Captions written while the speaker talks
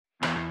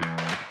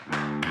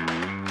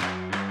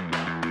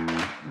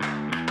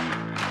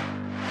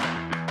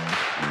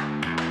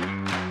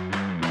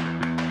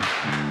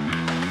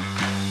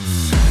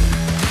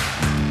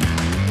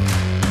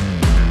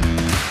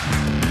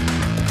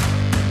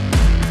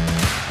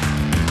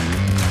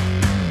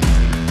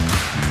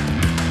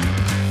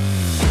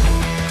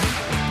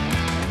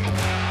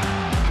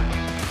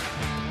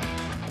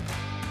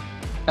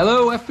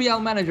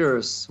FPL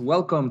managers.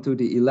 Welcome to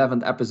the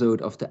 11th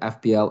episode of the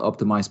FPL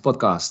Optimized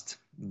podcast.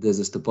 This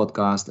is the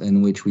podcast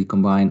in which we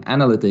combine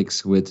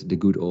analytics with the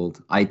good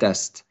old eye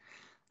test.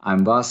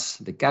 I'm Bas,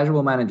 the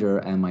casual manager,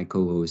 and my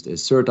co-host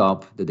is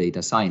Sertalp, the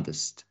data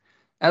scientist.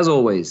 As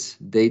always,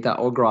 data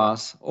or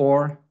grass,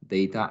 or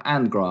data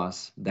and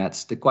grass?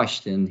 That's the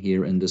question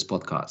here in this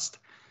podcast.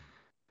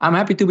 I'm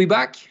happy to be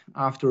back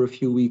after a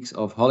few weeks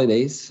of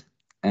holidays.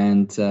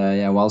 And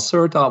while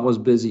Sertalp was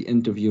busy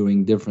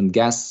interviewing different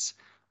guests,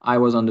 I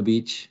was on the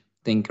beach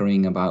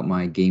tinkering about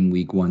my game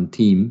week 1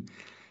 team.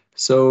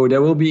 So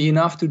there will be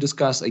enough to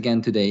discuss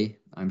again today,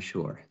 I'm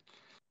sure.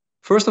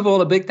 First of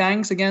all, a big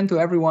thanks again to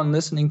everyone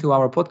listening to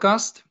our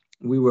podcast.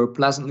 We were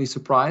pleasantly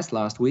surprised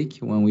last week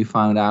when we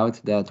found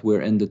out that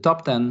we're in the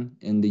top 10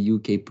 in the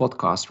UK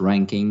podcast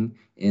ranking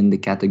in the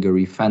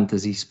category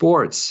fantasy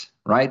sports.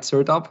 Right,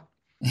 Sertalp?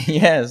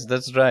 Yes,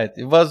 that's right.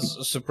 It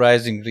was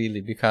surprising,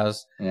 really,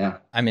 because there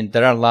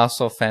are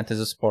lots of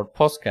fantasy sport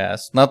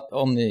podcasts, not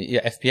only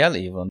FPL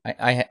even.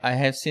 I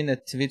have seen a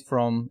tweet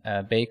from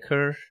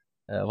Baker,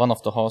 one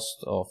of the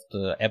hosts of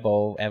the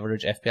Above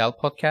Average FPL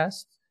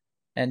podcast,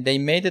 and they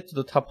made it to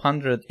the top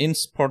 100 in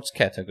sports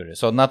category.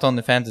 So not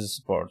only fantasy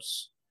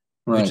sports,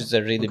 which is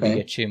a really big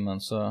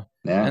achievement. So,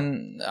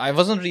 and I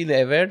wasn't really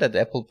aware that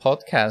Apple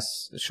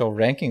Podcasts show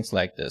rankings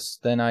like this.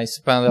 Then I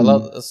spent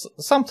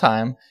some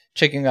time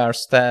checking our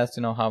stats,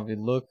 how we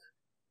look.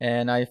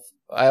 And I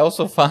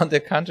also found a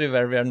country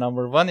where we are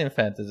number 1 in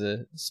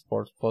fantasy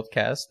sports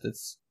podcast.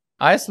 It's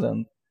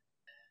Iceland.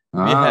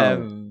 We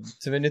have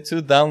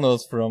 22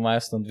 downloads from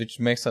Iceland, which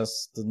makes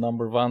us the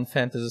number 1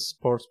 fantasy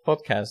sports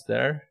podcast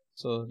there.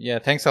 So yeah,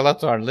 thanks a lot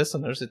to our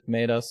listeners. It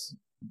made us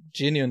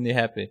genuinely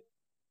happy.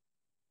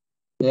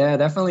 Yeah,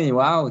 definitely.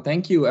 Wow.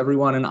 Thank you,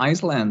 everyone in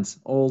Iceland,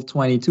 all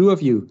 22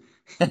 of you.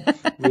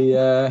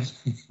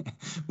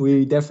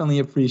 We definitely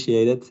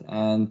appreciate it.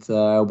 And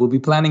we'll be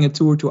planning a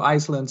tour to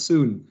Iceland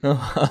soon.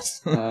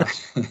 Well,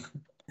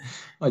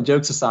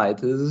 jokes aside,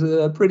 this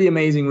is pretty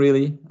amazing,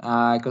 really.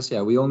 Because,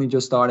 we only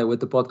just started with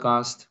the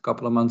podcast a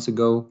couple of months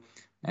ago.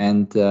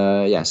 And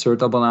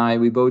Sertalp and I,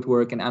 we both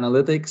work in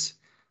analytics.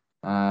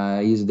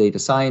 He's a data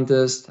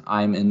scientist.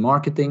 I'm in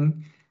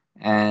marketing.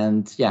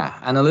 And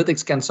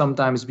analytics can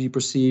sometimes be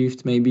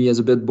perceived maybe as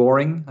a bit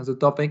boring as a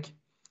topic.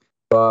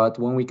 But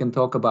when we can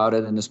talk about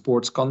it in a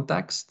sports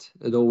context,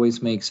 it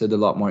always makes it a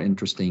lot more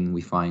interesting, we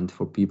find,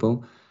 for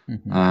people.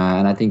 Mm-hmm.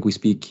 And I think we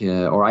speak,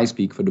 or I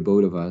speak for the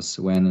both of us,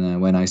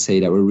 when I say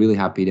that we're really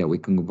happy that we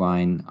can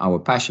combine our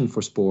passion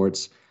for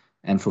sports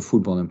and for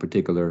football in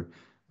particular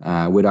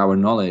with our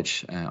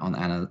knowledge on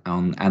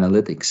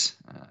analytics,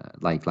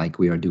 like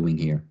we are doing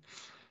here.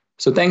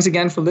 So thanks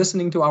again for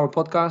listening to our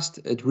podcast.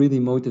 It really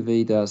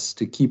motivates us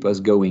to keep us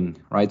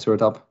going, right,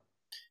 Sertalp?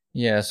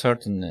 Yeah,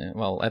 certainly.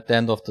 Well, at the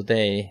end of the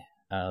day,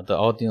 the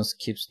audience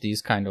keeps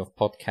these kind of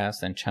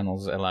podcasts and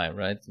channels alive,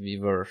 right? We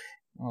were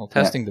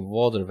testing the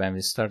water when we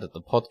started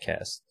the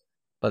podcast.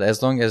 But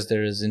as long as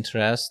there is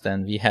interest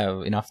and we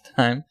have enough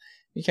time,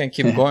 we can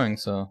keep going.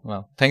 So,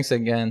 thanks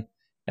again,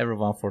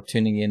 everyone, for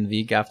tuning in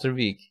week after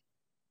week.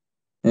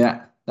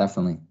 Yeah,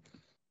 definitely.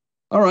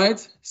 All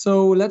right,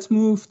 so let's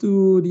move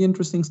to the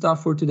interesting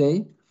stuff for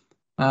today.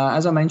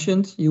 As I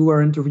mentioned, you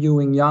were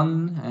interviewing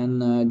Jan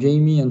and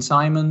Jamie and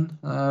Simon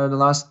the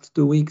last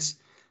 2 weeks.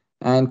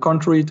 And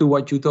contrary to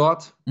what you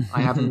thought,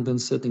 I haven't been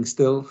sitting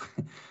still,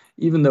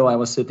 even though I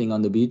was sitting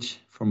on the beach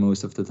for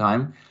most of the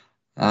time.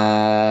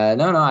 I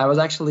was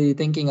actually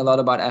thinking a lot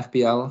about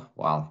FPL.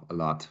 Well, a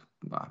lot.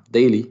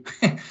 Daily.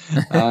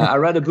 I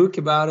read a book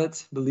about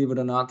it, believe it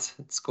or not.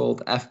 It's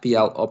called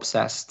FPL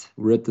Obsessed,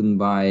 written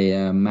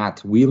by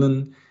Matt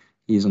Whelan.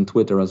 He's on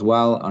Twitter as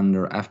well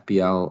under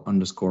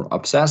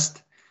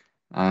FPL_obsessed.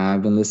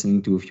 I've been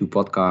listening to a few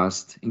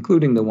podcasts,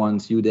 including the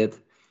ones you did.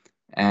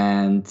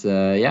 And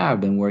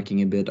I've been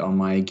working a bit on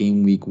my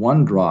game week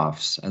 1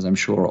 drafts, as I'm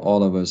sure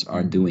all of us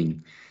are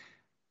doing.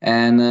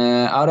 And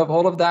out of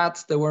all of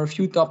that, there were a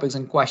few topics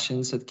and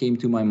questions that came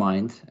to my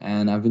mind.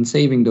 And I've been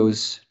saving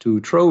those to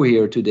throw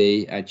here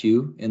today at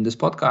you in this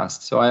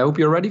podcast. So I hope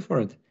you're ready for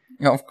it.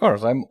 Yeah, of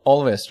course, I'm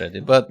always ready.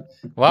 But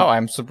wow,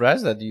 I'm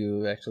surprised that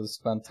you actually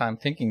spent time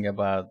thinking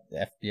about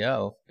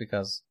FPL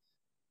because,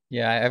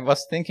 I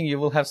was thinking you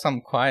will have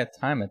some quiet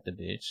time at the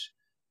beach.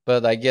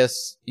 But I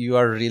guess you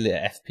are really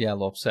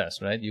FPL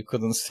obsessed, right? You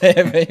couldn't stay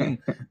away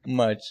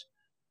much.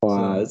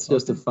 Wow, it's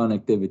just a fun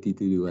activity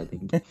to do, I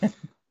think.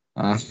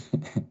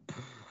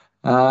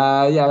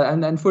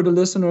 And for the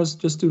listeners,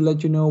 just to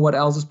let you know what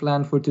else is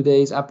planned for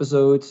today's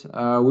episode,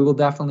 we will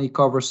definitely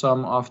cover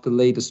some of the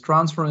latest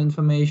transfer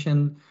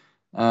information.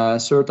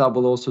 Sertalp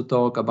will also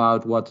talk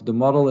about what the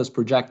model is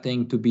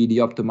projecting to be the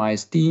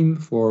optimized team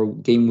for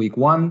game week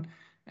 1,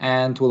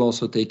 and we'll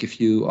also take a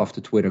few of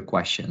the Twitter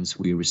questions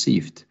we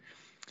received.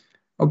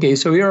 Okay,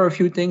 so here are a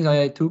few things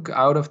I took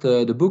out of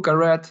the book I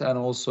read and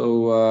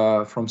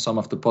also from some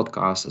of the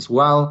podcasts as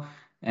well.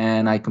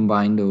 And I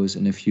combined those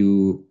in a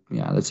few,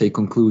 let's say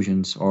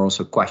conclusions or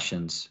also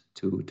questions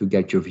to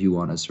get your view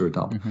on it,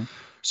 Sertalp. Mm-hmm.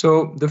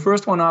 So the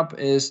first one up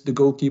is the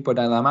goalkeeper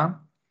dilemma,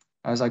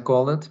 as I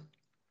call it.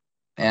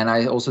 And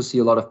I also see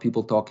a lot of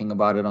people talking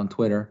about it on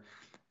Twitter.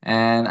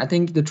 And I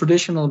think the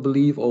traditional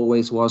belief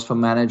always was for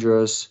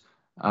managers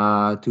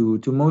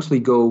to mostly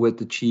go with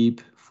the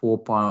cheap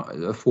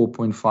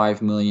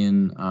 4.5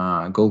 million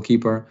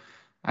goalkeeper,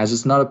 as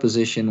it's not a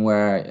position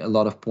where a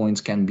lot of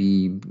points can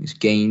be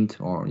gained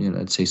or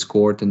let's say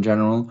scored in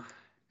general.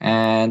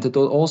 And it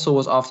also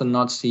was often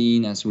not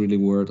seen as really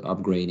worth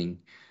upgrading.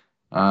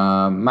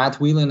 Matt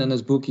Whelan in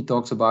his book, he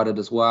talks about it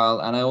as well.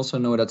 And I also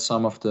know that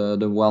some of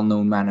the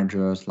well-known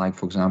managers, like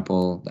for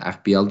example, the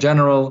FPL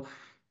General,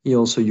 he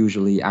also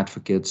usually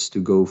advocates to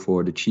go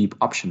for the cheap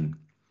option.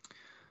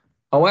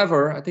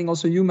 However, I think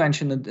also you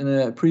mentioned it in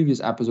a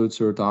previous episode,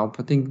 Sertalp.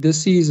 I think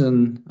this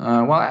season,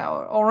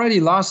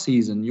 already last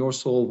season, your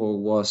solver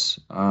was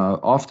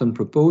often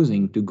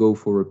proposing to go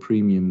for a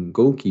premium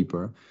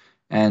goalkeeper.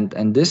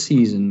 And this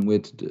season,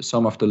 with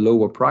some of the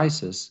lower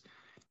prices,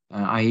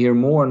 I hear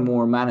more and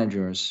more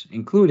managers,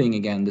 including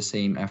again the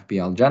same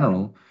FPL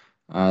General,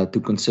 to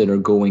consider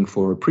going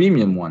for a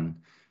premium one.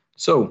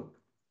 So,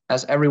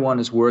 as everyone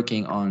is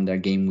working on their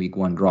game week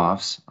 1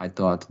 drafts, I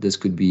thought this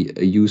could be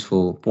a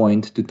useful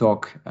point to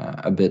talk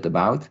a bit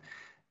about,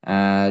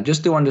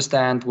 just to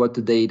understand what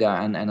the data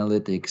and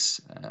analytics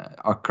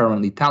are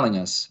currently telling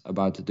us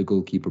about the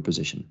goalkeeper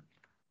position.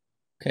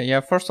 Okay,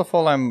 yeah, first of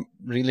all, I'm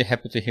really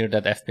happy to hear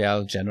that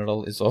FPL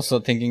General is also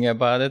thinking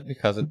about it,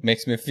 because it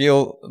makes me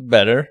feel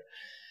better.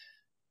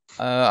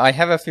 I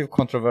have a few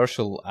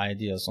controversial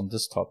ideas on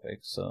this topic,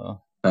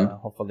 so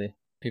hopefully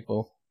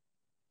people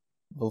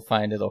will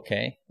find it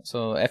okay.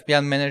 So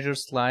FPL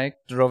managers like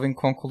drawing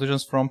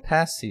conclusions from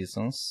past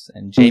seasons,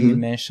 and Jamie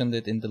mentioned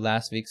it in the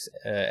last week's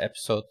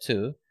episode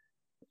too.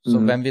 So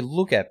when we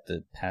look at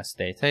the past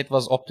data, it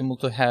was optimal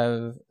to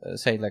have,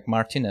 say, like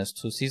Martinez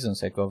 2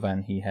 seasons ago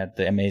when he had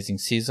the amazing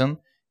season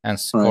and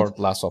scored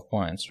lots of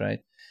points, right?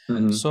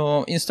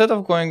 So instead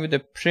of going with a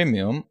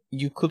premium,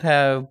 you could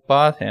have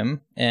bought him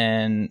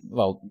and,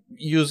 well,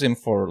 use him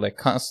for like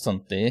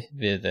constantly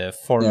with a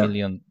 4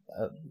 million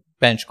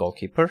bench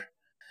goalkeeper.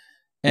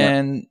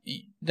 And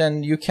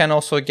then you can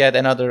also get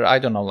another, I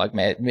don't know, like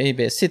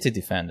maybe a City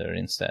defender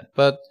instead.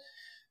 But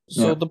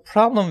so the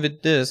problem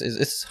with this is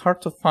it's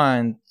hard to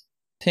find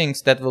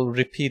things that will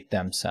repeat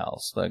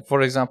themselves. Like,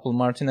 for example,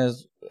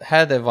 Martinez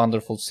had a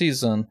wonderful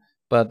season,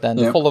 but then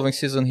the following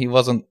season he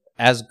wasn't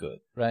as good,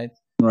 right?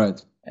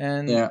 Right.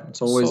 And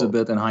it's always a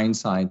bit in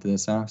hindsight,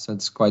 this, so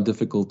it's quite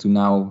difficult to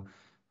now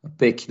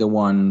pick the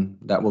one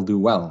that will do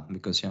well,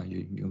 because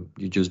you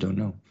just don't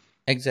know.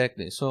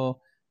 Exactly. So,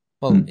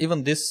 well,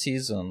 even this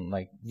season,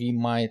 like, we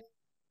might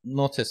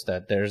notice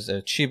that there's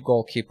a cheap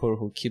goalkeeper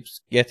who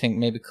keeps getting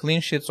maybe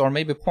clean sheets or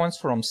maybe points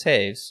from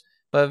saves,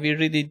 but we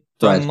really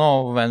don't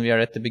know when we are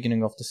at the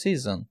beginning of the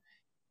season.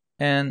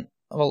 And,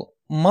 well,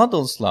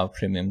 models love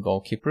premium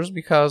goalkeepers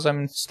because, I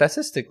mean,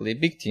 statistically,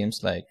 big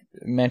teams like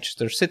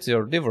Manchester City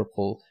or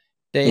Liverpool,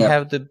 they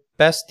have the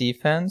best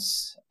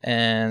defense,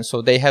 and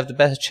so they have the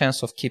best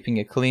chance of keeping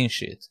a clean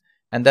sheet.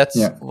 And that's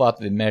what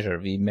we measure.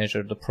 We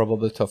measure the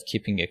probability of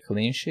keeping a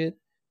clean sheet.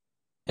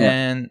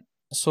 And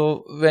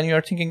so when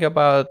you're thinking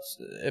about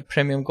a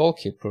premium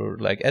goalkeeper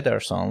like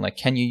Ederson, like,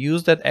 can you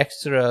use that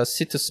extra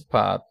City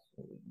spot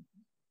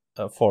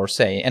for,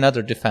 say,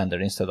 another defender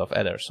instead of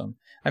Ederson?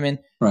 I mean,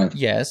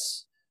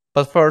 yes,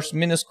 but first,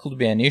 minutes could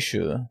be an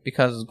issue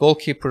because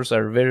goalkeepers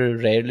are very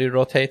rarely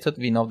rotated.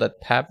 We know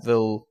that Pep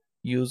will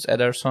use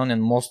Ederson in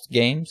most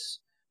games,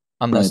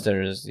 unless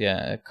there is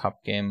a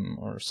cup game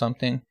or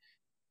something.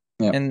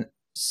 And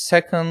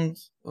second,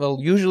 well,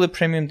 usually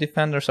premium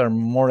defenders are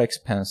more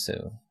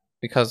expensive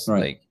because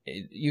like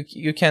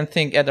you can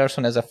think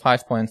Ederson as a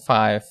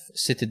 5.5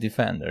 City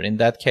defender. In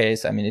that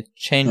case, I mean, it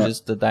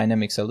changes the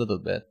dynamics a little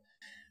bit.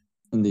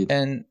 Indeed.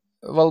 And,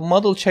 well,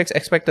 model checks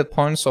expected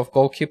points of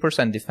goalkeepers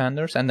and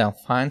defenders and then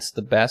finds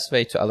the best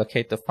way to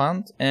allocate the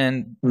fund.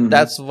 And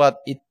that's what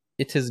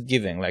it is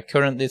giving. Like,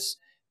 currently it's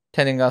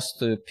telling us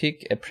to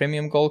pick a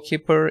premium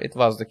goalkeeper. It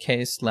was the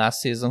case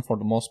last season for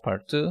the most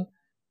part too.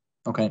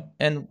 Okay.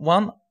 And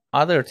one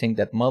other thing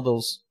that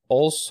models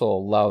also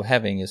love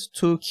having is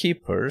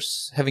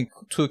having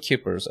two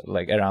keepers,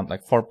 like around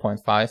like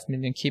 4.5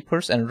 million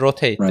keepers, and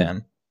rotate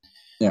them.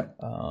 Yeah.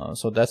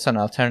 So that's an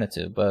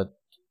alternative. But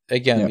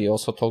again, we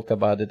also talked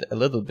about it a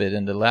little bit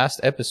in the last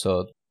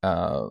episode.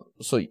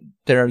 So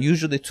there are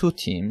usually two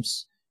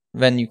teams.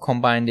 When you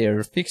combine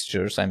their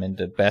fixtures, I mean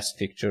the best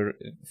fixture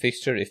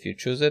if you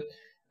choose it,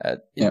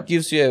 it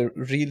gives you a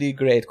really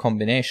great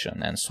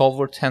combination. And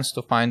Solver tends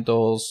to find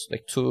those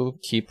like two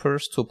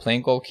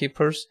playing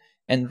goalkeepers,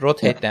 and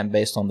rotate them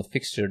based on the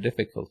fixture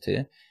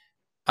difficulty.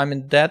 I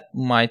mean, that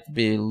might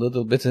be a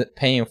little bit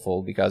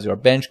painful because your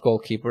bench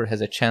goalkeeper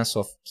has a chance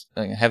of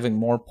having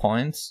more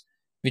points,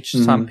 which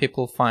some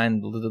people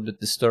find a little bit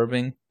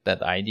disturbing,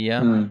 that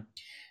idea.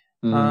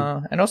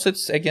 And also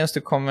it's against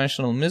the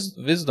conventional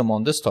wisdom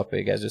on this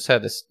topic. As you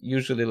said, it's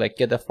usually like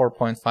get a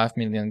 4.5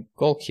 million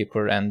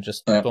goalkeeper and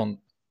just don't,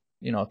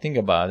 think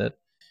about it.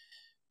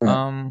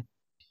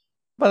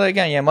 But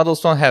again,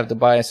 models don't have the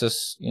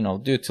biases,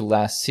 due to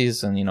last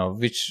season,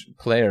 which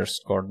players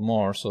scored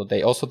more. So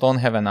they also don't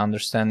have an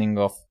understanding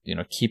of,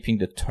 keeping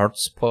the third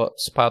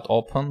spot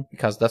open,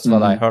 because that's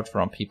what I heard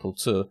from people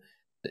too.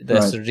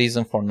 That's the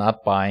reason for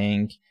not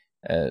buying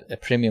a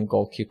premium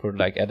goalkeeper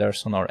like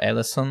Ederson or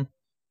Alisson.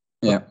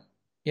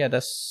 Yeah,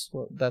 that's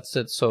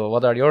it. So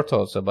what are your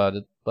thoughts about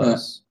it,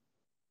 Bas?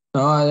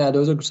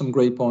 Those are some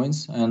great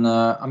points. And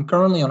I'm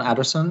currently on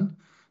Ederson,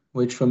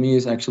 which for me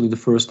is actually the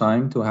first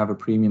time to have a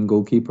premium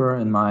goalkeeper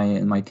in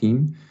my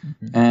team.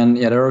 And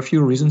there are a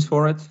few reasons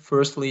for it.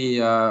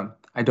 Firstly,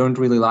 I don't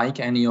really like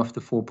any of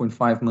the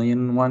 4.5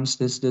 million ones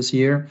this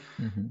year.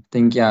 I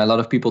think a lot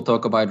of people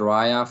talk about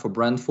Raya for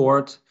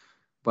Brentford,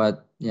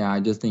 but I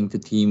just think the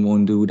team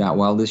won't do that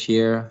well this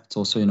year. It's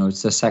also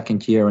it's the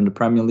second year in the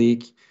Premier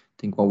League.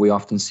 I think what we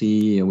often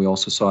see, and we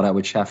also saw that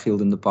with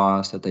Sheffield in the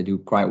past, that they do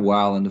quite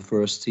well in the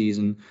first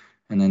season,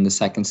 and then the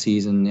second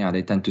season,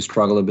 they tend to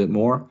struggle a bit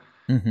more.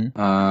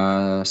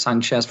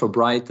 Sanchez for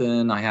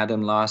Brighton, I had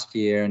him last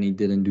year, and he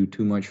didn't do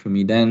too much for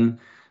me then.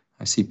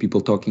 I see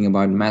people talking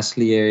about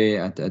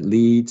Meslier at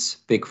Leeds,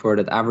 Pickford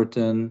at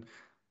Everton,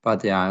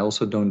 but I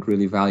also don't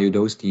really value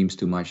those teams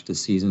too much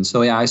this season.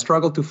 So I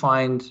struggle to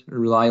find a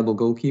reliable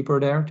goalkeeper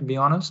there, to be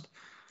honest.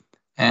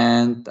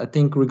 And I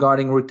think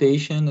regarding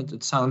rotation,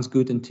 it sounds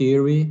good in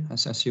theory,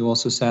 as you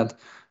also said,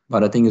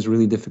 but I think it's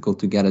really difficult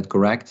to get it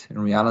correct in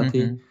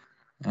reality.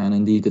 And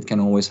indeed, it can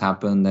always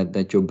happen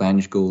that your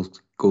bench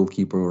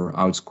goalkeeper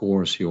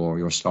outscores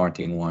your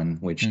starting one,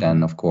 which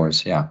then, of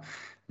course,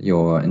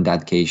 in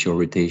that case, your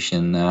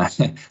rotation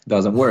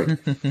doesn't work.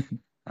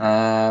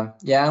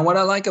 And what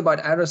I like about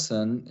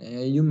Ederson,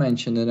 you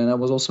mentioned it, and I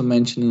was also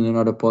mentioned in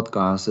another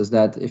podcast, is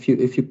that if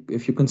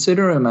you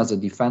consider him as a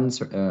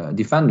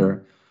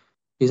defender,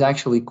 he's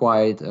actually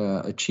quite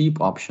a cheap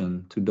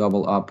option to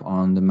double up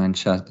on the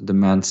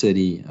Man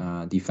City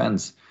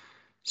defense.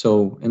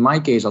 So in my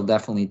case, I'll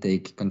definitely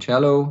take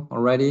Cancelo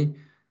already.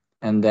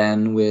 And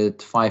then with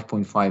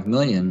 5.5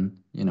 million,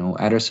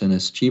 Ederson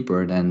is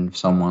cheaper than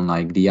someone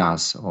like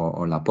Diaz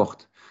or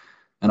Laporte.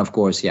 And of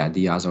course,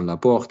 Diaz or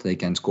Laporte, they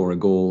can score a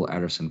goal,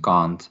 Ederson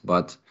can't.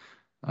 But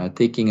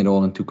taking it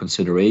all into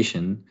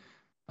consideration,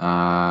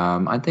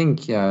 I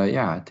think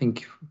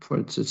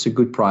it's a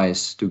good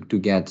price to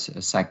get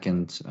a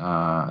second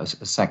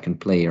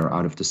player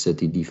out of the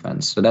City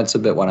defense. So that's a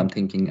bit what I'm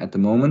thinking at the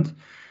moment.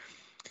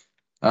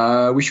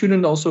 We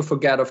shouldn't also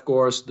forget, of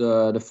course,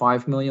 the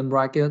 5 million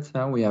bracket.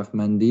 We have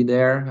Mendy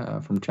there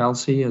from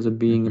Chelsea as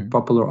being a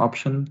popular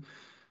option.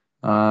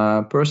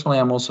 Personally,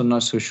 I'm also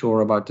not so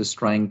sure about the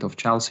strength of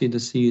Chelsea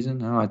this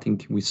season. I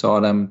think we saw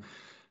them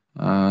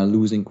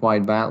losing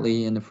quite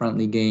badly in the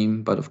friendly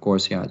game, but of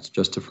course, it's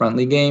just a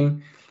friendly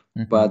game.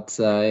 But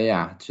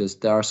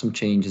just there are some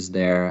changes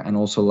there, and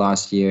also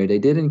last year they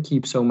didn't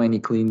keep so many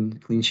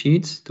clean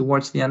sheets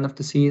towards the end of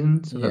the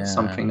season, so that's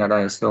something that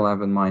I still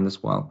have in mind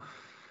as well.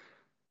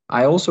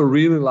 I also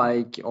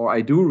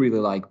I do really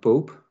like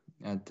Pope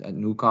at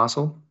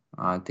Newcastle.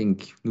 I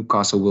think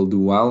Newcastle will do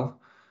well.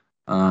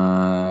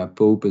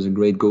 Pope is a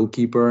great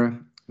goalkeeper,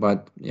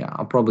 but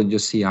I'll probably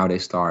just see how they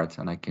start,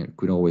 and I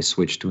could always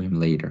switch to him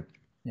later.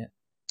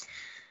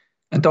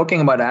 And talking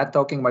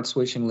about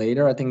switching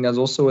later, I think that's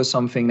also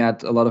something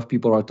that a lot of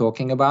people are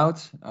talking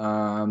about,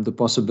 the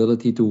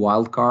possibility to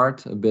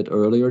wildcard a bit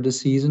earlier this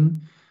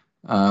season,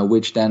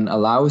 which then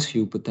allows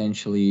you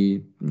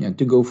potentially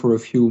to go for a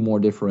few more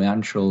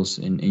differentials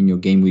in your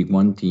Game Week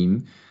 1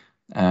 team,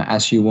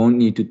 as you won't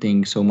need to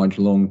think so much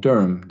long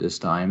term this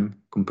time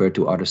compared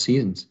to other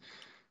seasons.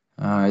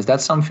 Is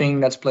that something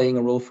that's playing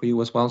a role for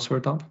you as well,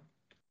 Sertalp?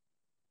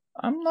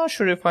 I'm not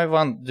sure if I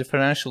want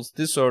differentials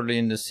this early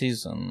in the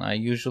season. I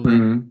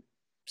usually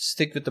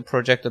stick with the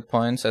projected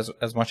points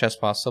as much as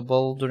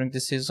possible during the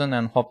season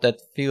and hope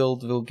that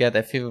field will get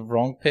a few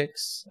wrong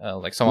picks.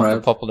 Like some of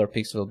the popular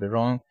picks will be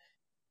wrong.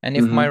 And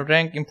if my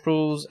rank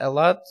improves a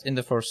lot in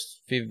the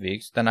first few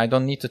weeks, then I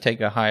don't need to take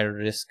a higher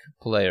risk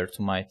player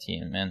to my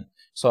team. And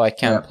so I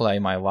can play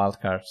my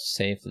wildcard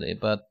safely.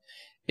 But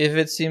if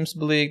it seems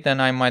bleak, then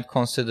I might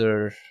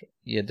consider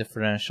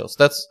differentials.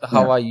 That's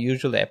how I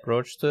usually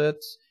approach to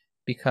it.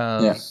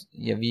 Because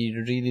we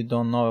really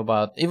don't know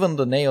about, even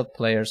the nailed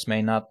players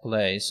may not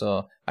play,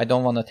 so I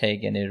don't want to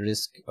take any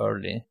risk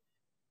early.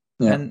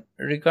 And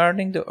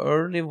regarding the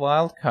early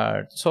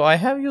wildcard, so I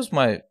have used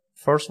my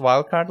first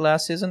wildcard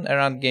last season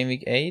around Game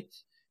Week 8.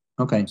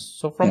 Okay.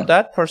 So from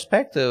that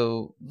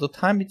perspective, the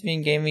time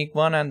between Game Week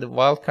 1 and the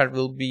wildcard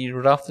will be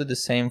roughly the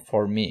same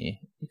for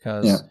me.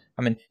 Because,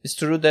 it's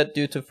true that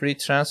due to free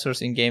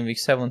transfers in Game Week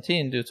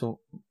 17 due to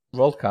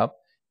World Cup,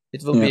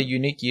 it will be a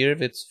unique year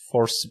with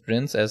 4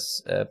 sprints,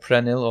 as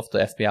Prenil of the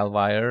FPL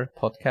Wire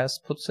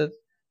podcast puts it.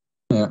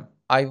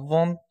 I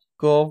won't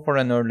go for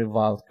an early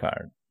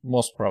wildcard,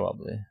 most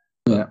probably.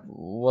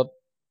 What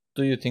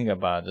do you think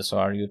about this? So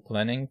are you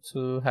planning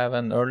to have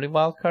an early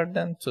wildcard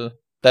then?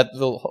 That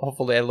will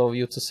hopefully allow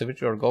you to switch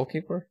your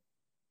goalkeeper?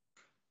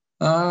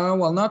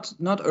 Well,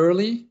 not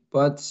early,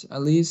 but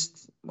at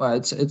least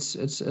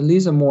it's at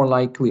least a more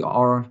likely,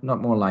 or not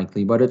more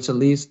likely, but it's at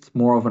least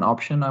more of an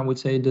option, I would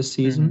say, this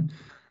season.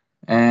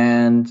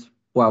 And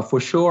well, for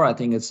sure, I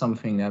think it's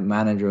something that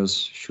managers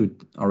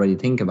should already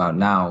think about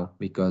now,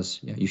 because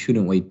you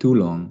shouldn't wait too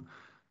long.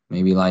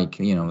 Maybe like,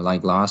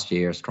 like last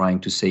year's trying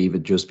to save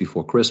it just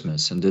before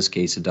Christmas. In this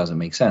case, it doesn't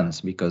make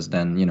sense, because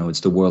then, it's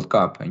the World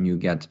Cup and you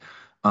get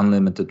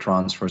unlimited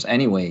transfers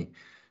anyway.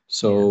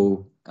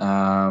 So,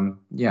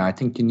 I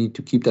think you need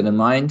to keep that in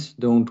mind.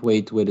 Don't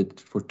wait with it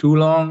for too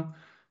long.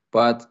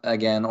 But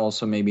again,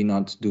 also maybe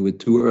not do it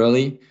too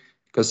early,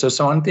 because there's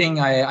one thing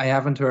I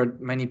haven't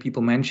heard many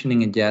people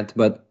mentioning it yet,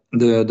 but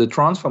the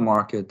transfer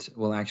market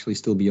will actually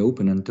still be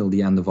open until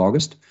the end of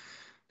August.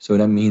 So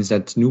that means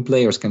that new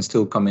players can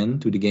still come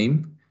into the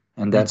game,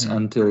 and that's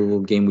until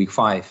game week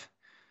 5.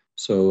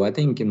 So I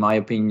think, in my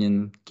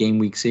opinion, game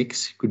week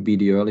 6 could be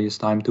the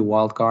earliest time to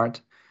wildcard.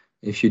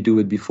 If you do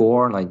it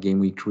before, like game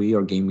week 3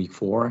 or game week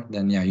 4,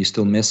 then you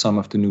still miss some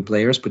of the new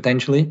players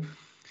potentially.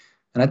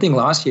 And I think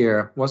last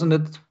year, wasn't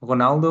it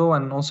Ronaldo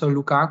and also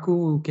Lukaku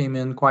who came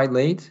in quite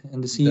late in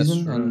the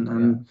season? That's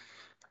true,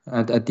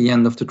 and at the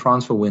end of the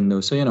transfer window.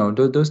 So,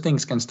 those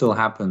things can still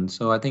happen.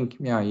 So I think,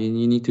 you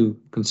need to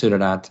consider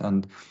that.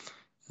 And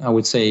I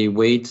would say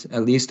wait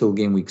at least till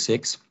game week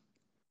 6.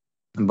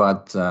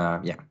 But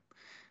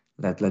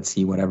let's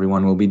see what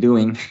everyone will be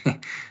doing.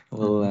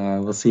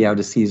 We'll see how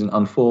the season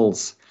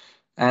unfolds.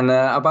 And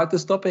about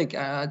this topic,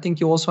 I think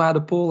you also had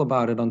a poll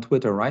about it on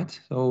Twitter, right?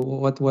 So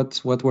what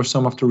were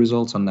some of the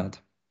results on that?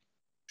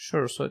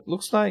 Sure. So it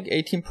looks like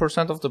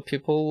 18% of the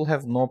people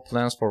have no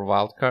plans for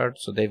wildcard,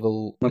 so they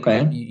will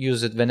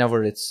use it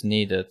whenever it's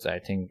needed. I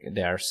think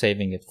they are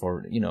saving it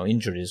for,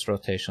 injuries,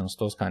 rotations,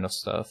 those kind of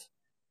stuff.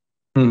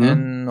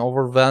 And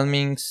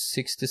overwhelming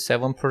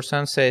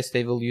 67% says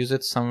they will use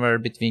it somewhere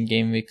between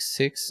game week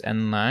 6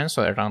 and 9,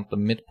 so around the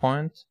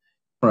midpoint.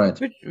 Right.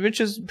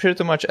 Which is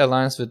pretty much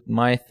aligns with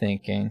my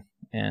thinking.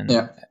 And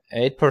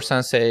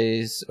 8%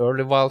 says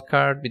early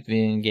wildcard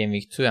between game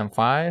week 2 and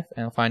 5.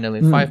 And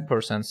finally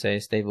 5%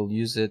 says they will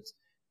use it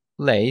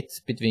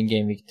late between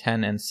game week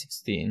 10 and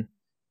 16.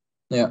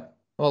 Yeah.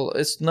 Well,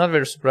 it's not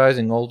very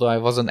surprising, although I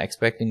wasn't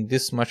expecting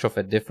this much of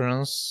a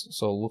difference.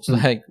 So it looks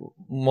like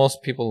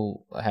most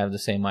people have the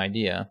same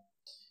idea.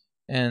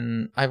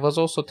 And I was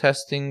also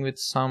testing with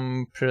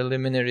some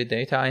preliminary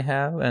data I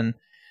have. And,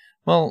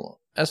 well,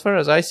 as far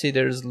as I see,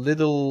 there's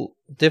little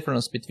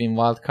difference between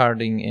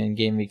wildcarding in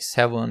game week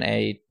 7,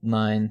 8,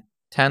 9,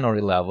 10, or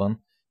 11.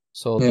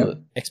 So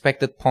the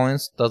expected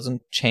points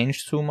doesn't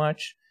change too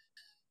much.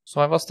 So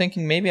I was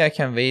thinking maybe I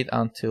can wait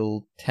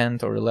until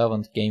 10th or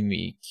 11th game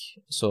week.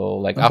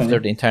 So after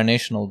the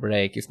international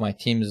break, if my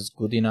team is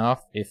good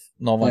enough, if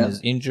no one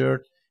is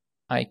injured,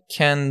 I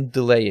can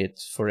delay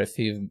it for a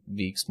few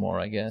weeks more,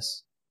 I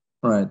guess.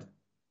 Right.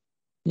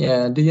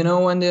 Yeah. Do you know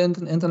when the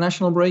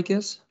international break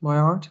is by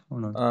heart or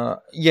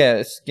not? Yeah,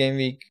 it's game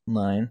week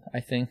 9, I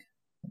think.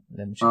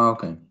 Let me check. Oh,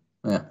 okay.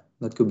 Yeah,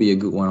 that could be a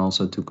good one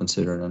also to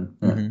consider then.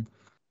 Yeah.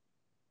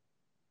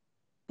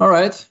 All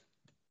right.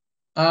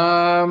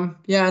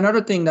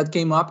 Another thing that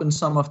came up in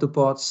some of the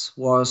pods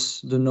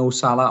was the no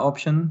Salah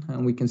option,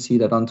 and we can see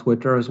that on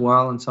Twitter as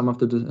well in some of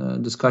the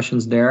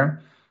discussions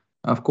there.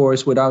 Of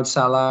course, without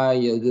Salah,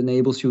 it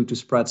enables you to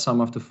spread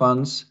some of the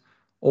funds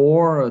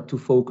or to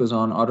focus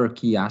on other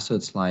key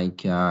assets like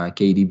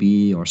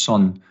KDB or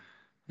Son.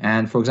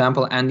 And for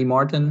example, Andy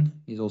Martin,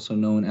 he's also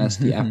known as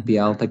the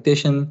FPL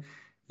tactician.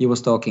 He was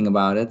talking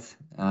about it.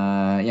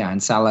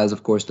 And Salah is,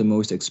 of course, the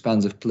most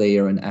expensive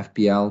player in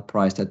FPL,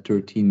 priced at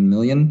 13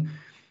 million.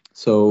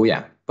 So,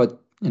 but,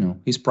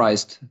 he's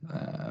priced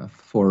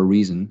for a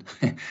reason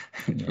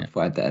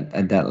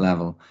at that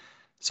level.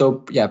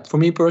 So, for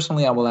me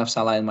personally, I will have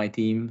Salah in my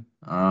team.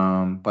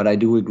 But I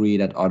do agree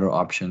that other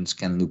options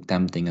can look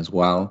tempting as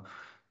well.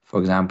 For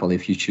example,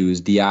 if you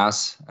choose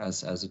Diaz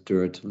as a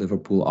third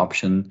Liverpool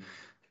option,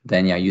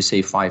 then you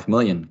save 5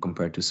 million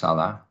compared to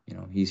Salah.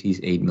 He's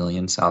 8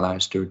 million, Salah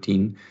is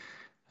 13.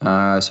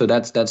 So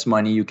that's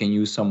money you can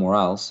use somewhere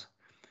else.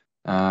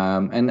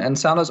 And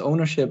Salah's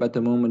ownership at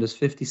the moment is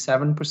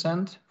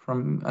 57%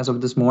 as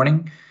of this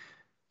morning.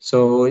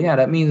 So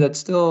that means that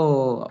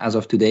still, as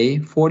of today,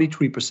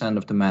 43%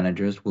 of the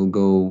managers will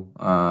go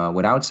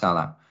without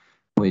Salah,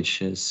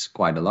 which is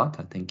quite a lot,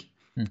 I think.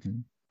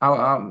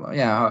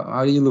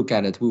 How do you look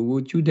at it?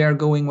 Would you dare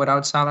going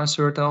without Salah,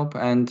 Sertalp?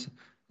 And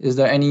is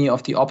there any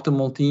of the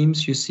optimal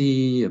teams you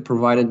see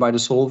provided by the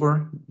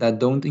solver that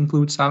don't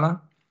include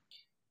Salah?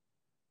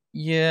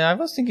 Yeah, I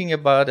was thinking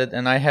about it,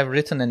 and I have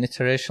written an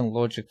iteration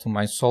logic to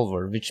my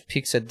solver, which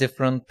picks a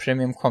different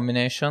premium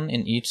combination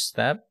in each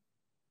step.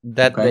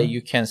 That way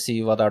you can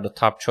see what are the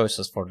top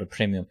choices for the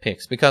premium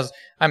picks. Because,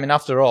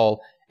 after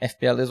all,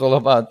 FPL is all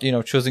about,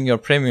 choosing your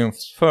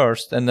premiums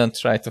first and then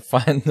try to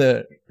find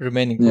the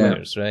remaining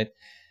players, right?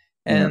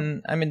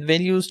 And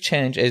values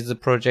change as the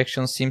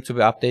projections seem to be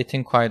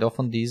updating quite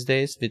often these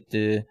days with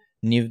the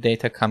new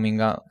data coming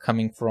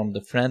from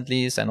the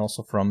friendlies and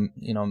also from,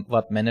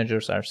 what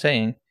managers are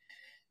saying.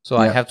 So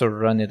I have to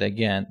run it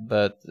again.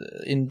 But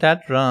in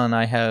that run,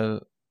 I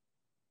have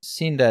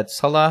seen that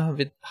Salah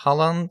with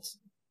Haaland,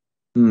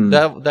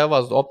 that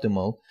was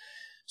optimal.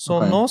 So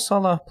no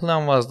Salah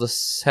plan was the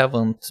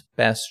 7th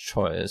best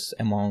choice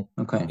among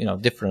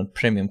different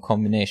premium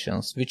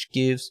combinations, which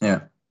gives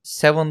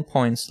 7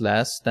 points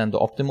less than the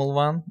optimal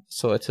one.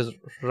 So it is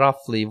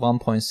roughly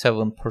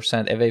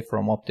 1.7% away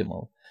from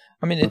optimal.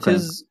 I mean, it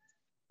is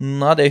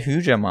not a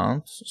huge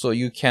amount, so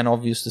you can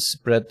obviously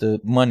spread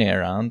the money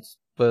around.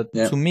 But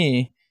to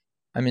me,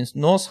 I mean,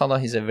 no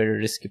Salah is a very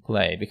risky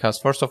play because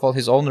first of all,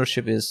 his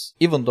ownership is,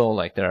 even though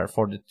like there are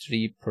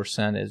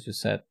 43%, as you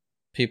said,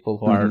 people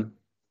who are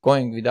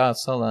going without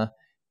Salah,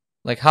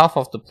 like half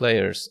of the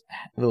players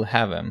will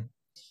have him,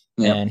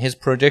 and his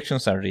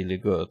projections are really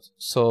good.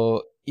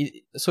 So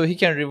he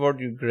can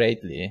reward you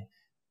greatly,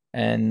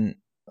 and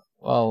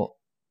well,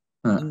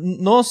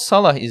 no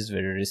Salah is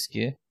very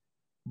risky,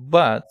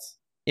 but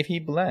if he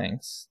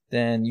blanks,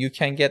 then you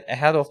can get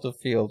ahead of the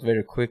field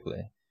very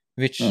quickly,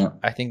 which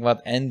I think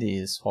what Andy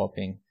is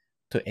hoping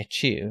to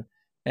achieve.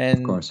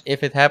 And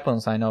if it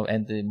happens, I know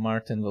Andy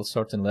Martin will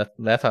certainly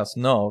let us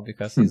know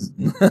because he's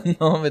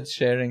known with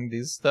sharing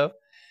this stuff.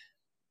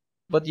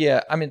 But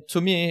yeah, I mean,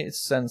 to me,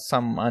 it's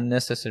some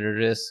unnecessary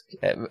risk,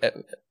 and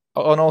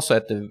also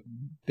at the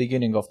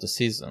beginning of the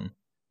season.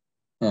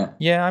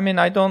 Yeah, I mean,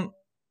 I don't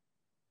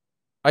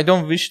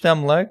wish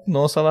them luck,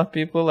 no Salah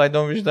people. I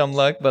don't wish them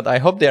luck, but I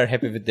hope they are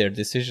happy with their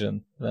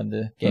decision when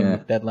the game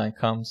week deadline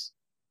comes.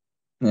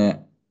 Yeah.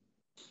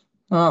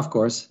 Oh, of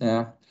course,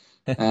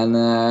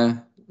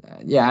 and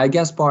I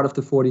guess part of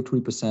the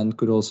 43%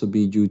 could also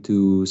be due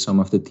to some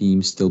of the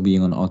teams still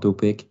being on auto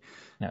pick,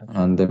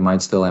 and they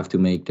might still have to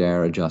make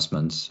their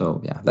adjustments.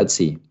 So let's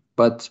see.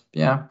 But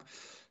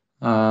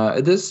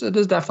it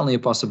is definitely a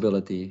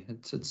possibility.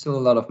 It's still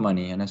a lot of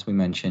money, and as we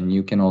mentioned,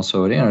 you can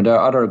also there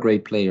are other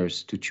great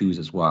players to choose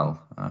as well.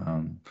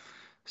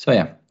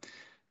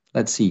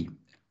 Let's see.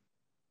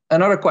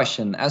 Another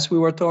question, as we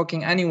were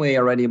talking anyway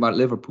already about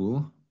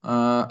Liverpool.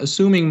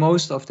 Assuming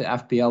most of the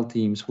FPL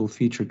teams will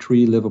feature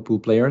 3 Liverpool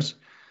players.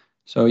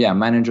 So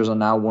managers are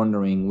now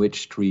wondering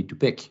which 3 to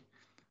pick.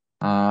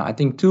 I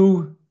think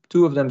two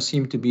of them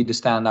seem to be the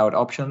standout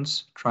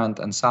options, Trent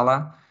and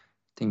Salah.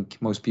 I think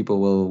most people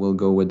will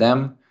go with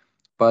them.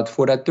 But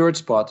for that 3rd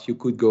spot, you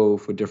could go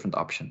for different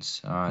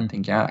options. I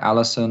think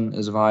Alisson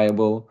is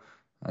viable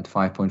at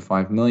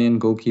 5.5 million,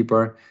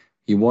 goalkeeper.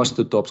 He was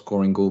the top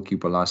scoring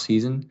goalkeeper last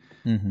season.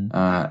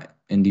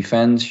 In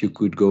defense, you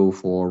could go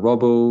for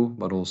Robbo,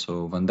 but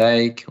also Van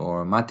Dijk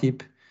or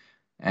Matip.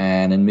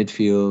 And in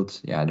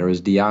midfield, there is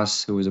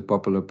Diaz, who is a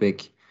popular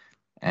pick.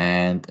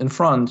 And in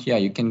front,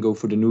 you can go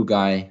for the new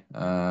guy,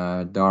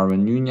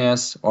 Darwin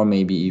Núñez, or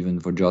maybe even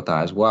for Jota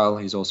as well.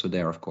 He's also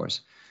there, of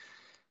course.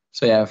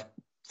 So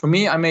for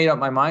me, I made up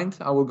my mind.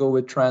 I will go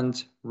with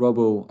Trent,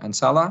 Robbo, and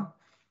Salah,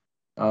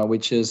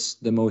 which is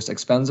the most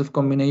expensive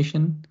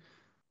combination.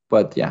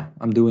 But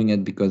I'm doing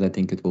it because I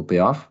think it will pay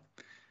off.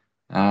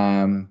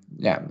 And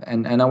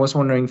I was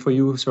wondering for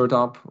you,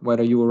 Sertalp,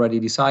 whether you already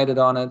decided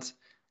on it,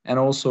 and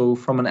also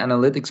from an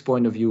analytics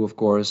point of view, of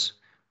course,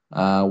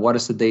 what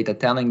is the data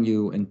telling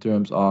you in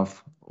terms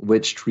of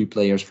which 3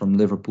 players from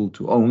Liverpool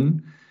to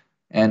own?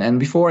 And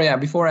before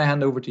I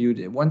hand over to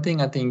you, one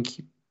thing I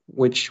think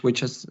which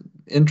is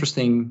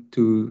interesting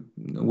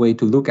way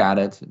to look at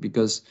it,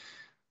 because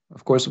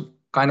of course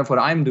kind of what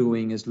I'm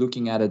doing is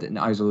looking at it in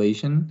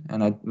isolation,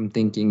 and I'm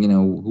thinking,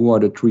 who are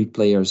the 3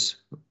 players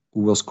who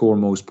will score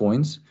most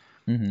points.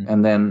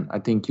 And then I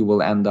think you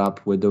will end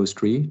up with those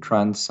 3,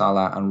 Trent,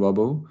 Salah, and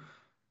Robbo.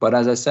 But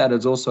as I said,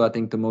 it's also, I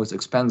think, the most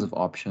expensive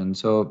option.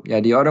 So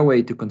the other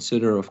way to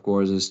consider, of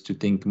course, is to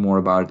think more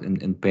about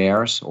in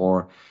pairs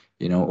or,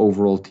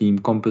 overall team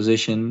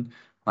composition.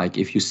 Like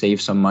if you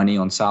save some money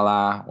on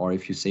Salah or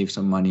if you save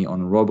some money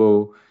on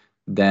Robbo,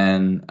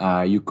 then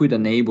you could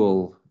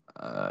enable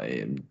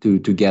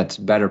to get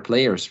better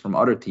players from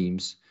other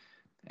teams.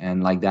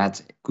 And like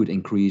that could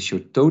increase your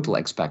total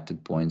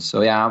expected points.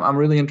 So I'm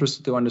really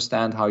interested to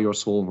understand how your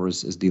solver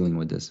is dealing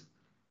with this.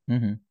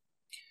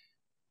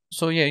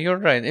 So you're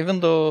right. Even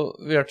though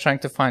we are trying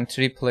to find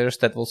 3 players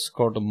that will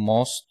score the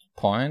most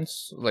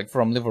points, like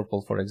from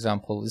Liverpool, for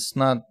example, it's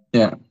not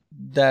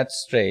that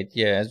straight.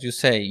 As you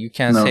say, you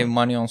can save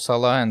money on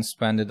Salah and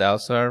spend it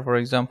elsewhere, for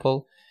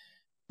example.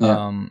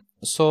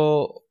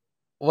 So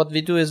what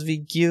we do is we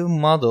give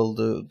model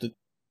the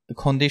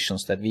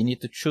conditions that we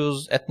need to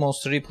choose at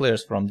most 3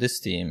 players from this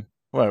team,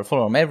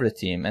 from every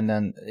team, and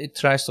then it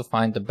tries to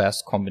find the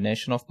best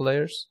combination of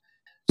players.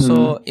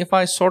 So if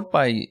I sort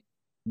by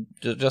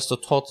just the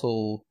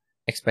total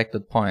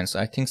expected points,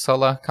 I think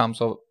Salah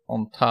comes out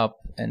on top,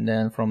 and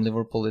then from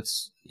Liverpool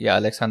it's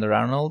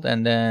Alexander-Arnold,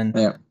 and then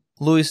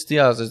Luis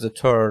Diaz is the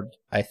 3rd,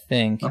 I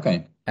think,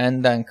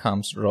 and then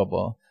comes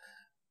Robbo.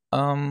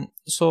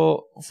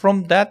 So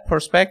from that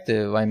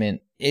perspective, I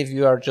mean, if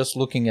you are just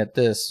looking at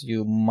this,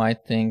 you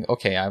might think,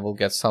 okay, I will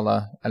get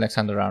Salah,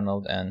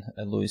 Alexander-Arnold, and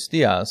Luis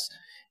Diaz.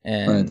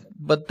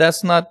 But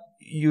that's not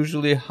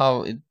usually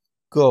how it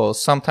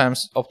goes.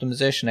 Sometimes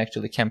optimization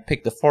actually can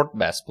pick the 4th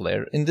best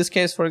player. In this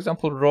case, for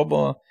example,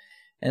 Robbo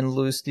and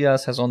Luis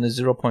Diaz has only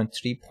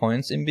 0.3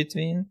 points in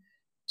between.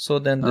 So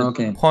then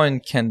the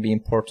point can be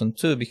important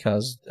too,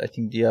 because I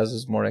think Diaz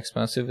is more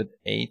expensive at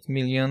 8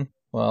 million,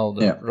 while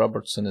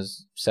Robertson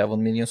is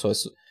 7 million. So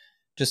it's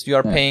just you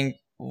are paying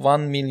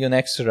 1 million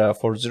extra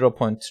for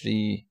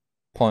 0.3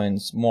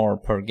 points more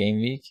per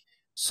game week.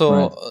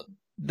 So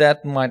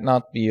that might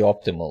not be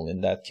optimal in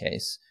that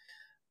case.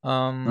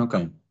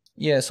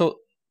 Yeah, so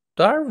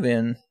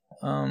Darwin,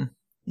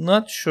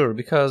 not sure,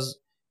 because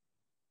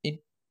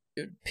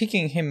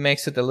picking him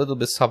makes it a little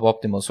bit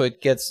suboptimal, so it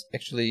gets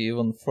actually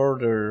even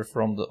further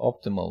from the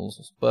optimals.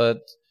 But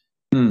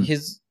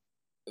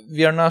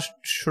we are not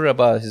sure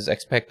about his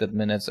expected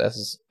minutes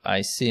as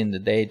I see in the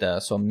data.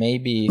 So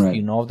maybe if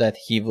you know that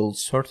he will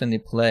certainly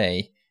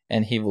play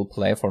and he will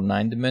play for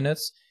 90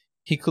 minutes,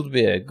 he could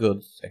be a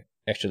good,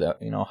 actually,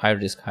 high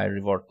risk, high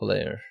reward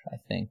player, I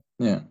think.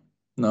 Yeah,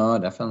 no,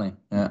 definitely.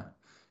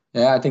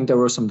 Yeah, I think there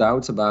were some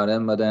doubts about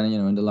him, but then,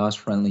 in the last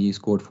friendly, he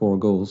scored 4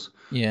 goals.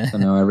 Yeah. So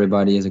now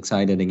everybody is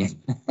excited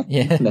again.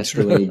 Yeah, that's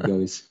true. The way it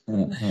goes.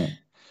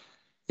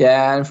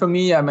 Yeah, and for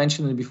me, I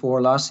mentioned it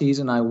before. Last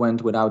season, I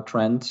went without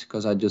Trent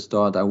because I just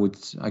thought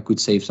I could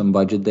save some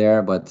budget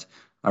there, but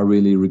I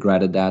really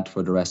regretted that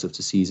for the rest of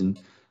the season.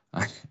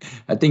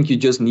 I think you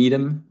just need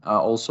him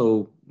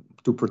also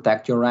to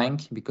protect your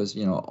rank, because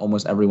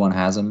almost everyone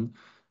has him.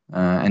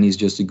 And he's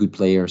just a good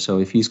player. So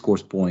if he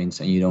scores points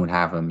and you don't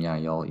have him,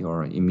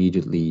 you're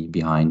immediately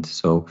behind.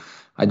 So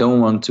I don't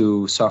want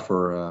to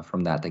suffer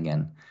from that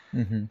again.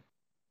 Mm-hmm.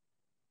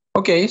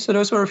 Okay, so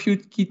those were a few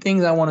key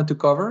things I wanted to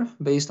cover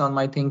based on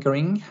my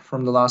tinkering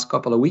from the last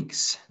couple of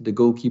weeks, the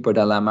goalkeeper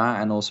dilemma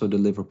and also the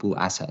Liverpool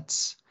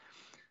assets.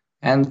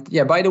 And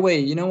yeah, by the way,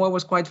 you know what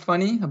was quite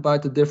funny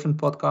about the different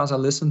podcasts I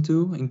listened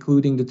to,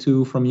 including the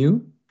 2 from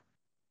you?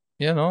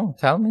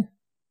 Tell me.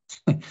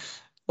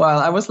 Well,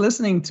 I was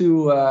listening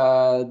to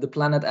the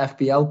Planet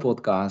FPL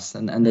podcast,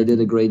 and they did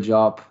a great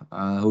job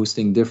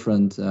hosting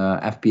different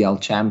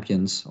FPL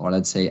champions, or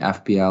let's say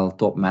FPL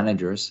top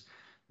managers.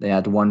 They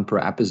had 1 per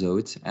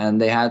episode, and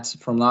they had,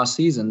 from last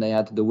season, they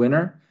had the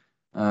winner,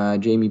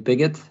 Jamie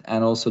Piggott,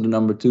 and also the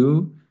number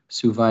 2,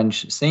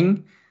 Suvansh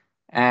Singh.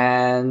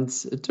 And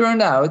it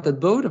turned out that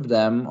both of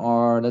them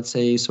are, let's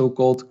say,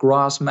 so-called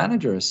grass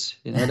managers.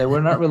 They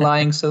were not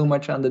relying so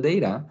much on the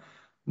data,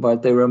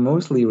 but they were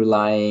mostly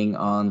relying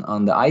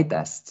on the eye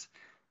tests.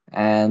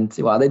 And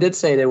well, they did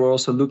say they were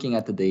also looking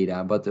at the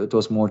data, but it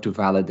was more to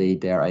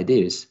validate their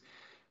ideas.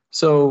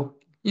 So,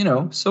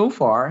 so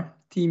far,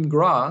 Team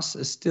Grass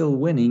is still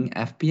winning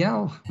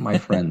FPL, my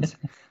friend.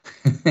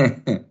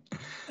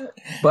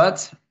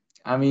 But,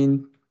 I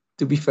mean,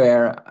 to be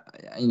fair,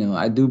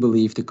 I do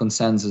believe the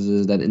consensus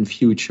is that in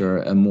future,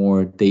 a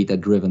more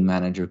data-driven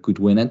manager could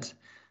win it.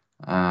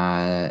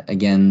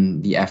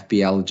 Again, the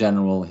FPL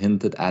general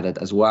hinted at it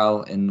as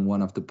well in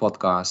one of the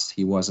podcasts.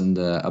 He was in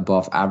the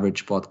Above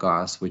Average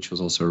podcast, which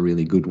was also a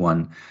really good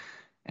one.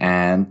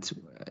 And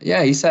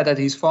yeah, he said that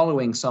he's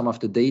following some of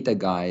the data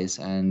guys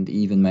and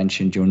even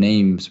mentioned your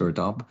name,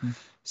 Sertalp. Mm-hmm.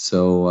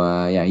 So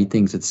yeah, he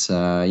thinks it's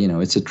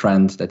it's a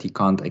trend that he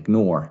can't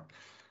ignore.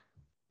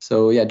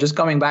 So yeah, just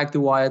coming back to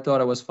why I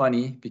thought it was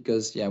funny,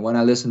 because yeah, when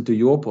I listened to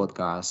your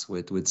podcast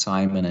with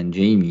Simon and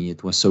Jamie,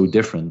 it was so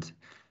different.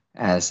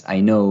 As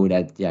I know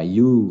that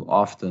you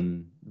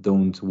often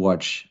don't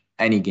watch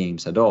any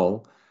games at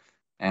all,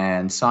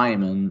 and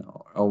Simon,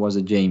 or was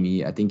it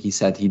Jamie? I think he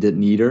said he did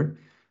neither.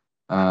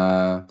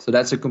 So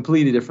that's a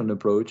completely different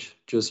approach,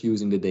 just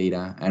using the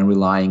data and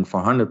relying for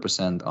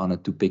 100% on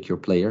it to pick your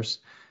players,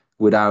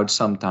 without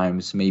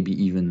sometimes maybe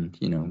even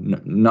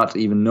not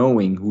even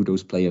knowing who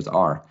those players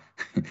are.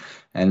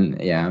 And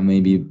yeah,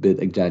 maybe a bit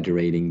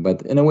exaggerating,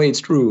 but in a way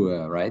it's true,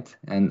 right?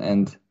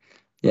 And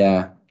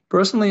yeah,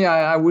 personally,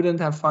 I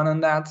wouldn't have fun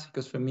in that,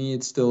 because for me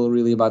it's still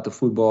really about the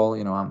football.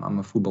 I'm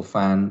a football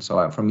fan,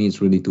 so for me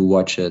it's really to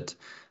watch it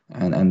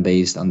and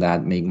based on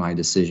that make my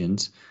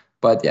decisions.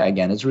 But yeah,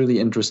 again, it's really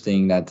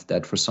interesting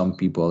that for some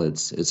people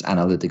it's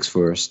analytics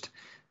first,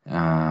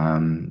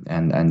 and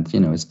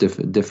it's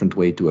different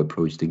way to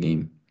approach the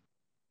game.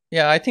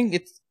 Yeah, I think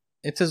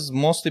it is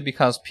mostly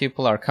because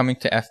people are coming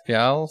to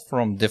FPL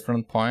from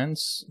different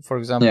points. For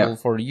example,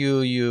 for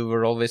you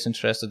were always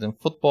interested in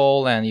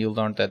football and you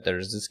learned that there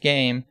is this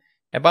game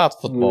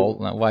about football.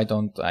 Now, why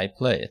don't I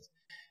play it?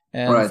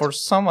 And for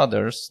some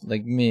others,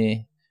 like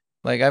me,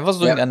 like I was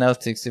doing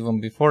analytics even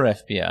before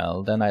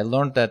FPL. Then I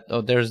learned that,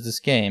 there's this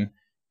game.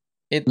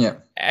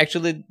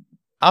 Actually,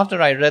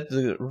 after I read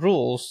the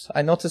rules,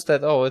 I noticed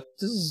that,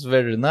 this is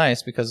very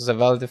nice because it's a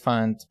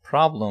well-defined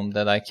problem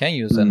that I can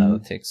use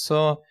analytics.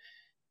 So,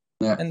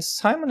 and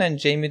Simon and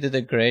Jamie did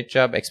a great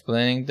job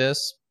explaining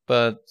this,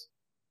 but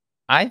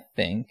I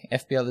think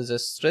FPL is a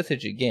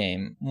strategy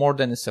game more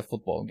than it's a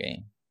football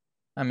game.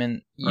 I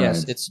mean,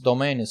 yes, its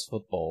domain is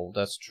football,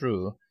 that's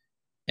true.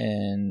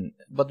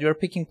 But you're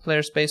picking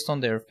players based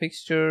on their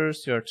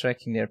fixtures, you're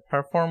tracking their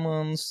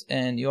performance,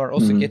 and you are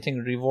also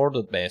getting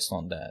rewarded based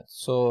on that.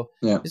 So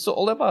it's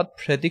all about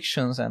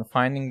predictions and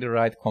finding the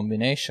right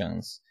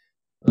combinations.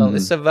 Well,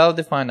 it's a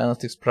well-defined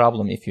analytics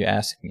problem if you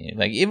ask me.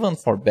 Like, even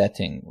for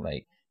betting,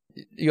 like,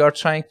 you are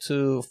trying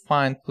to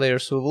find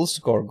players who will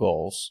score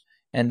goals.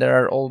 and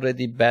there are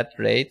already bad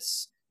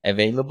rates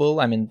available.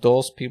 I mean,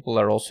 those people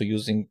are also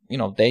using,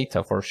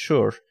 data for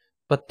sure,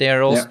 but they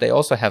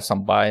also have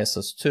some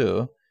biases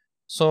too.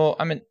 So,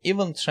 I mean,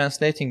 even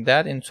translating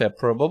that into a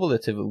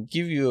probability will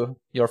give you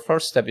your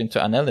first step into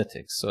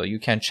analytics. So you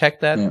can check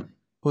that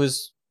who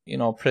is,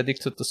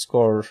 predicted to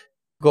score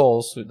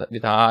goals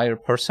with a higher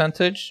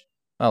percentage.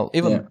 Well,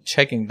 even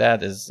checking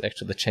that is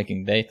actually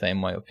checking data, in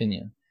my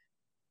opinion.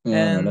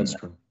 Yeah, that's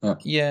true.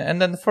 Yeah,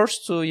 and then the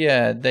first two,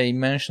 they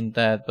mentioned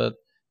that, but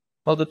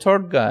well, the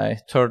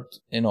third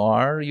in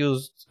OR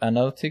used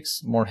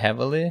analytics more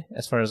heavily,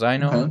 as far as I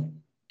know. Okay.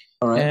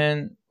 All right.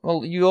 And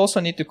well, you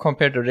also need to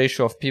compare the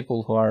ratio of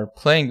people who are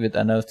playing with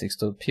analytics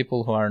to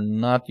people who are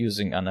not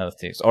using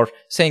analytics, or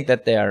saying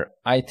that they are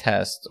eye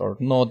test or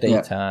no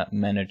data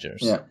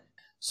managers. Yeah.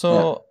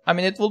 So, I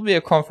mean, it will be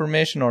a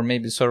confirmation or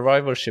maybe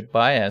survivorship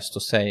bias to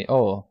say,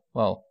 oh,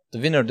 well, the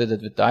winner did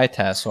it with the eye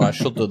test, so I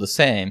should do the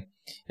same.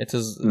 It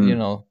is,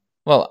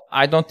 well,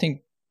 I don't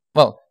think,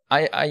 well,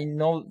 I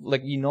know,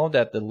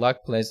 that the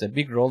luck plays a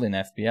big role in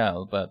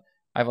FPL, but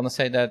I want to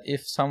say that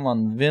if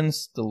someone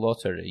wins the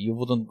lottery, you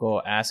wouldn't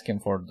go ask him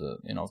for the,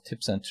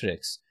 tips and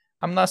tricks.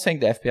 I'm not saying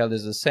the FPL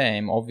is the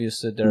same.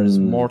 Obviously, there is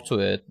more to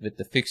it with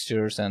the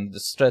fixtures and the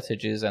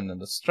strategies and then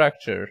the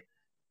structure.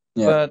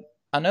 Yeah. But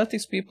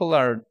analytics people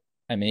are,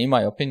 I mean, in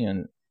my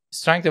opinion,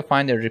 trying to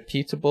find a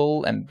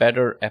repeatable and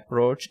better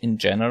approach in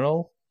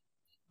general.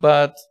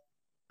 But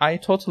I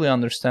totally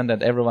understand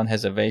that everyone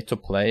has a way to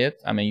play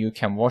it. I mean, you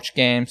can watch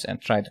games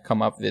and try to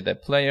come up with a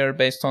player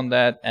based on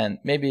that, and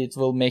maybe it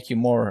will make you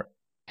more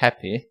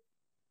happy.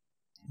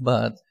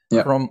 But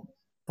from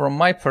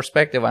my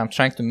perspective, I'm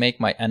trying to make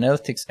my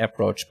analytics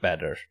approach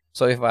better.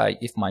 So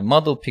if my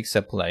model picks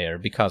a player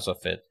because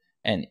of it,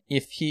 and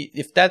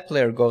if that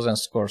player goes and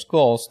scores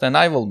goals, then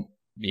I will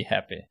be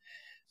happy.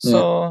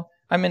 So,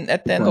 I mean,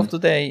 at the end of the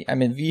day, I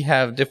mean, we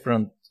have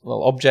different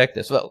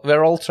objectives. Well,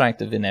 we're all trying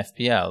to win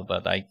FPL,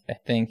 but I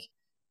think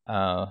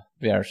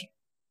we are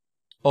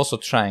also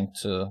trying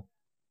to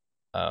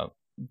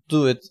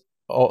do it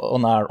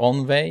on our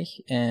own way.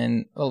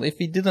 And well, if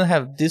we didn't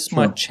have this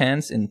much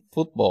chance in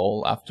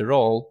football, after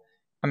all,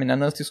 I mean,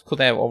 analytics could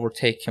have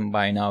overtaken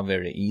by now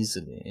very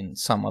easily. In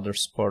some other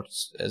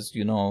sports, as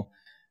you know,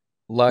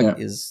 luck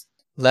is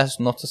less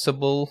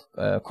noticeable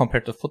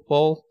compared to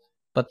football.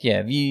 But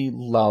we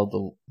love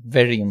the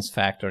variance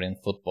factor in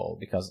football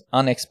because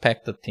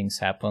unexpected things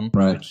happen,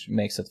 which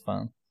makes it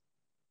fun.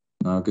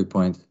 No, good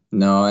point.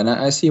 No, and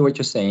I see what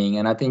you're saying.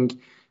 And I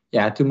think,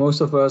 to most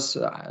of us,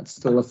 it's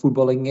still a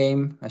footballing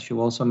game, as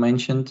you also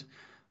mentioned.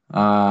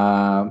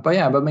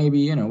 But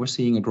maybe, we're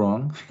seeing it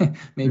wrong.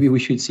 Maybe we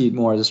should see it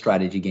more as a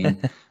strategy game.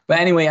 But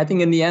anyway, I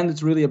think in the end,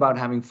 it's really about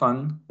having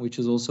fun, which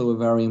is also a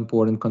very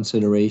important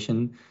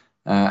consideration.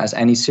 As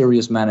any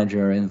serious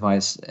manager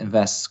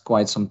invests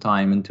quite some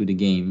time into the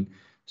game.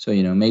 So,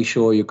 make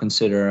sure you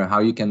consider how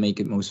you can make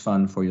it most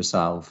fun for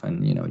yourself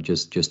and,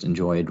 just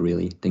enjoy it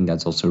really. I think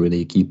that's also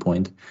really a key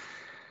point.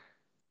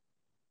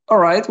 All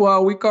right,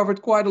 well, we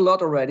covered quite a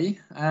lot already,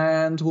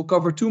 and we'll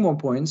cover 2 more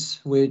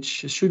points, which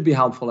should be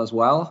helpful as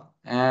well.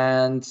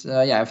 And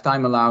if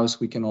time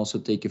allows, we can also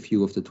take a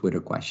few of the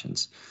Twitter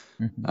questions.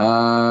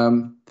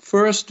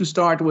 First, to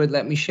start with,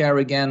 let me share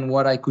again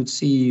what I could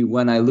see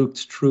when I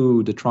looked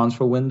through the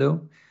transfer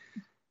window.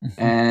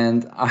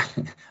 And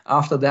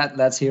after that,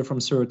 let's hear from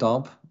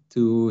Sertalp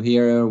to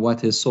hear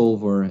what his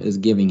solver is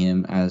giving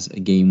him as a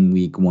game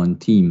week 1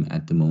 team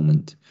at the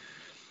moment.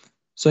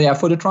 So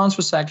for the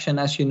transfer section,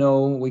 as you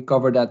know, we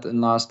covered that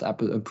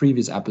in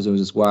previous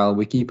episodes as well.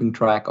 We're keeping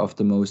track of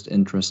the most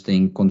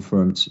interesting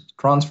confirmed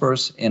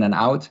transfers in and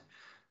out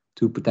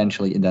to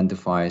potentially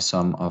identify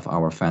some of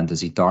our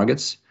fantasy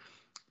targets.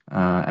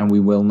 And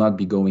we will not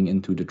be going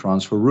into the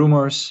transfer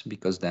rumors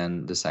because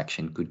then the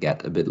section could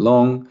get a bit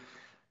long.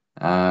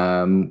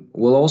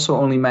 We'll also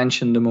only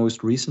mention the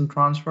most recent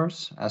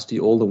transfers, as the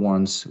older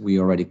ones we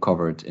already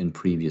covered in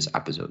previous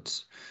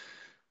episodes.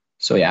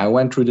 So I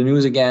went through the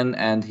news again,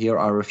 and here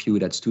are a few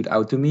that stood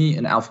out to me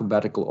in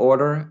alphabetical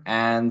order.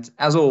 And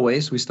as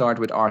always, we start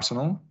with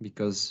Arsenal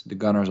because the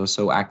Gunners are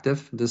so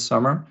active this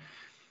summer.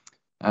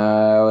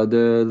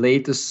 The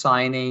latest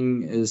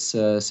signing is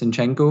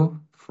Zinchenko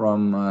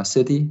from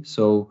City.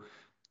 So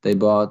they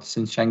bought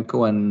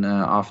Zinchenko, and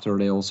after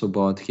they also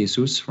bought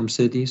Jesus from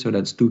City. So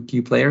that's 2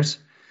 key players.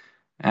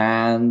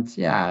 And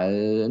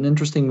an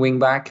interesting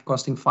wingback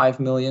costing 5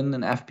 million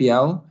in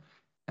FPL.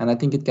 And I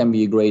think it can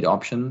be a great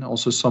option.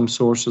 Also, some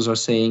sources are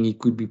saying he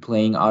could be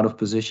playing out of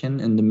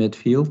position in the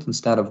midfield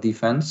instead of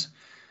defense,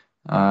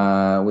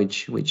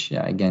 which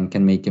again,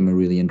 can make him a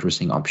really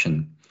interesting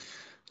option.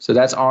 So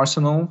that's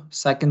Arsenal.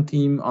 Second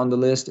team on the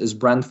list is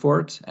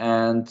Brentford.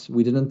 And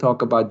we didn't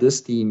talk about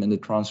this team in the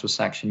transfer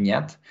section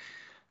yet.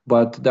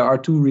 But there are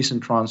 2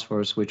 recent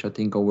transfers which I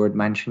think are worth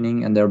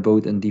mentioning, and they're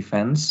both in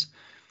defense.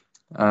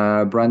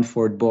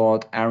 Brentford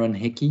bought Aaron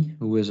Hickey,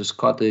 who is a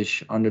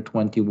Scottish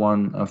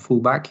under-21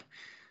 fullback.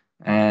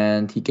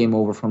 And he came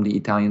over from the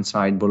Italian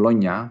side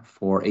Bologna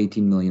for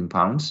 18 million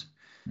pounds.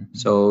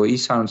 So he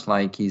sounds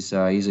like he's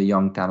a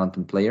young,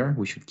 talented player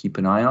we should keep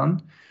an eye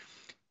on.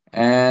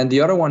 And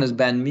the other one is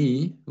Ben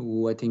Mee,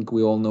 who I think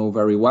we all know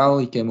very well.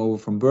 He came over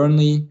from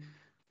Burnley,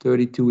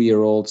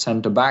 32-year-old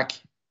centre back.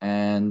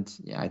 And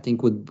yeah, I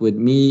think with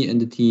me in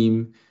the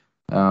team,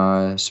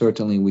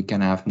 certainly we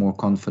can have more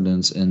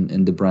confidence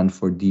in the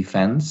Brentford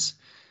defense.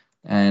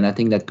 And I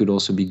think that could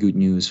also be good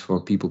news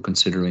for people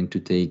considering to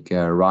take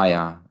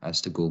Raya as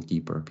the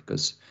goalkeeper,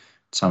 because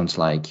it sounds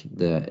like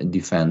the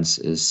defense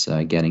is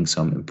getting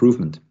some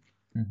improvement.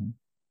 Mm-hmm.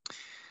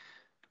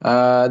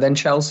 Then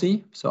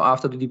Chelsea. So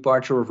after the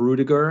departure of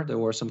Rudiger, there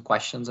were some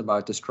questions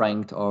about the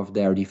strength of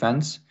their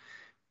defense.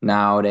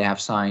 Now they have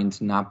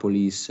signed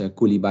Napoli's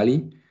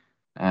Koulibaly.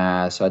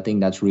 So I think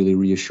that's really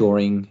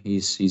reassuring.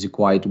 He's a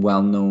quite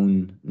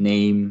well-known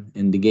name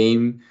in the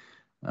game.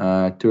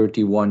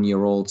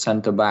 31-year-old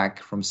centre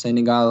back from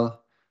Senegal,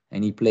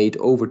 and he played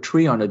over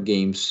 300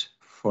 games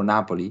for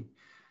Napoli.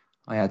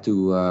 I had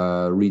to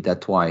read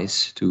that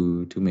twice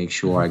to make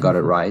sure I got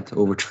it right.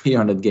 Over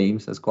 300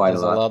 games, that's quite a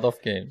lot. That's a lot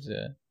of games,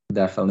 yeah.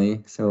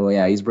 Definitely. So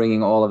yeah, he's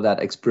bringing all of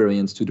that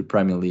experience to the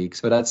Premier League.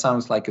 So that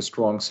sounds like a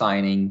strong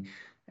signing,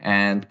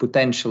 and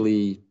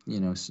potentially,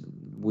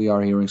 we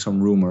are hearing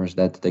some rumors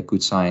that they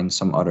could sign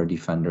some other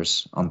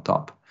defenders on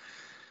top.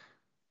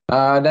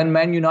 Then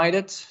Man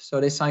United,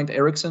 so they signed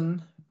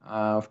Eriksen.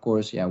 Of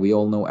course, yeah, we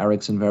all know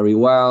Eriksen very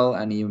well,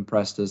 and he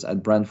impressed us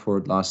at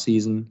Brentford last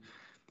season.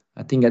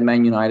 I think at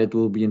Man United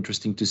will be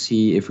interesting to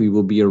see if he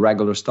will be a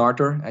regular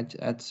starter at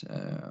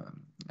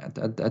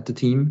the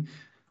team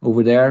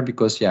over there,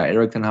 because yeah,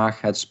 Erik ten Hag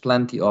has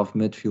plenty of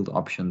midfield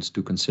options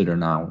to consider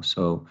now.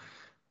 So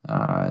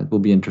it will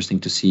be interesting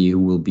to see who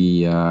will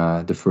be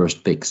the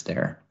first picks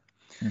there.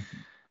 Mm-hmm.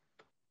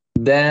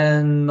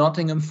 Then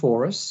Nottingham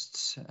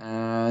Forest,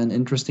 an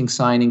interesting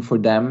signing for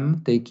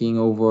them, taking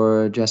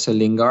over Jesse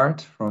Lingard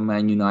from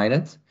Man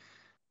United.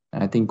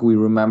 I think we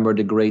remember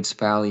the great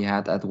spell he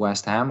had at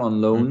West Ham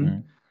on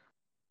loan.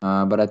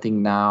 Mm-hmm. But I think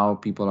now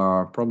people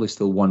are probably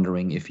still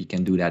wondering if he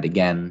can do that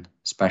again,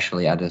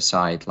 especially at a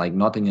side like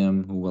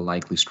Nottingham, who will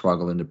likely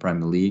struggle in the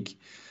Premier League.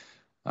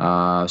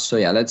 So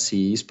yeah, let's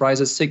see. He's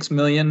priced at 6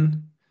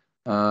 million.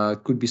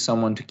 Could be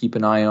someone to keep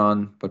an eye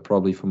on, but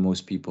probably for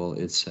most people,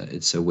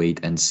 it's a wait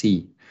and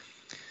see.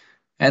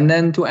 And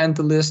then to end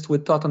the list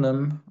with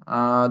Tottenham,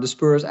 the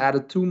Spurs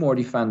added 2 more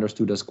defenders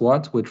to the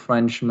squad, with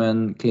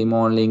Frenchman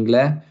Clément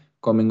Lenglet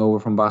coming over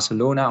from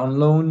Barcelona on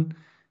loan,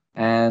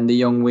 and the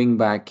young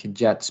wingback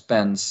Jet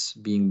Spence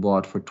being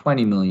bought for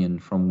 20 million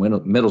from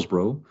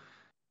Middlesbrough.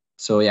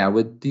 So yeah,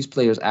 with these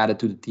players added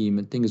to the team,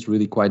 I think it's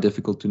really quite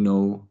difficult to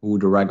know who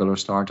the regular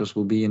starters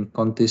will be in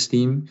Conte's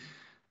team.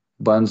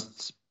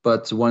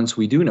 But once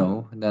we do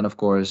know, then of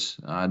course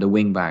the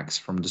wingbacks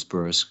from the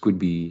Spurs could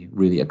be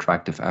really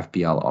attractive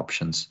FPL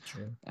options,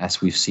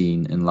 as we've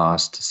seen in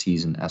last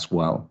season as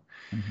well.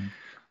 Mm-hmm.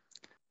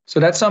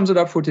 So that sums it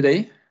up for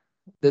today.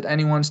 Did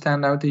anyone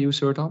stand out to you,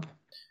 Sertalp?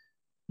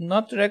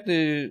 Not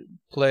directly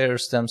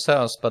players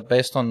themselves, but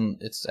based on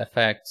its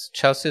effects,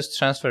 Chelsea's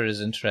transfer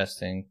is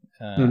interesting.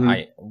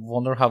 I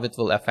wonder how it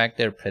will affect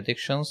their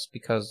predictions,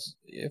 because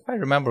if I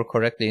remember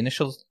correctly,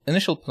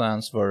 initial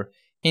plans were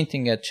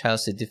hinting at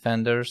Chelsea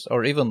defenders,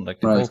 or even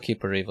like the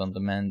goalkeeper, even the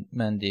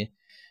Mendy.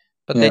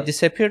 But they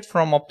disappeared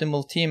from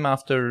optimal team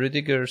after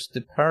Rudiger's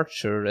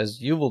departure,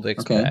 as you would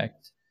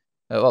expect.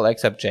 Well,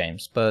 except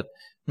James. But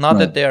now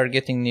that they are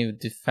getting new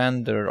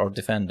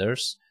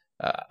defenders,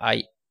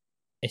 I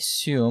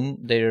assume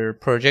their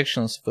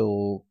projections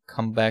will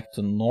come back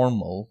to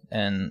normal.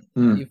 And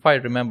if I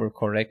remember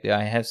correctly,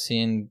 I have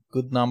seen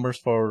good numbers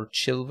for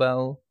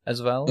Chilwell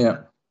as well. Yeah.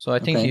 So I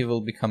think he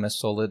will become a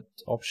solid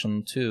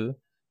option too.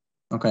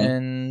 Okay.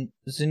 And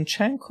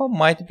Zinchenko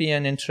might be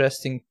an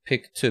interesting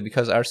pick too,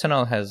 because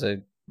Arsenal has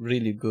a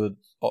really good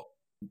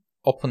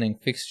opening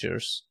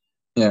fixtures.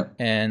 Yeah.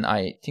 And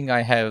I think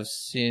I have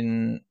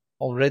seen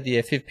already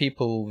a few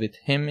people with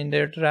him in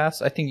their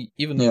drafts. I think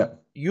even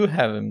you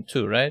have him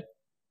too, right?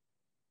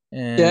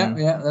 And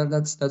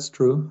that's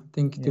true. I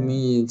think to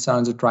me it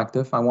sounds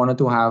attractive. I wanted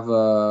to have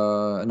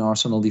an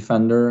Arsenal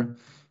defender.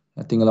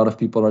 I think a lot of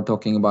people are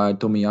talking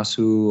about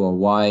Tomiyasu or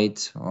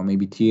White or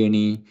maybe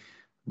Tierney.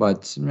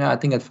 But I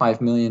think at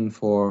 5 million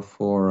for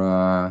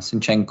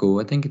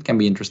Zinchenko, I think it can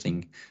be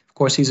interesting. Of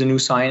course, he's a new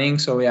signing,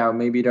 so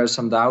maybe there's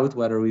some doubt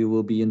whether he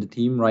will be in the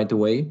team right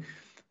away.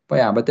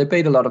 But they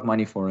paid a lot of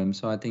money for him,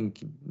 so I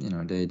think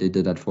they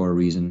did that for a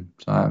reason.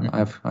 So I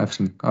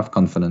have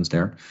confidence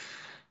there.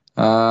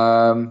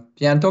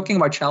 And talking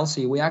about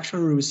Chelsea, we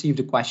actually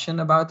received a question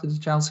about the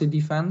Chelsea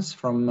defense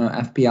from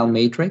FPL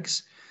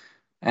Matrix.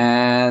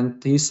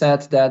 And he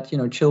said that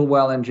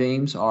Chilwell and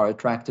James are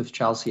attractive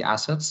Chelsea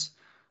assets.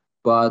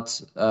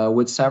 But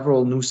with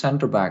several new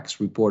centre backs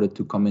reported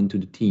to come into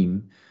the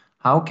team,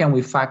 how can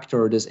we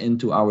factor this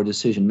into our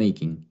decision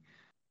making?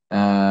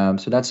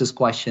 So that's his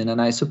question.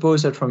 And I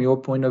suppose that from your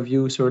point of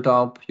view,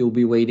 Sertalp, you'll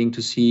be waiting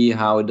to see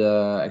how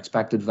the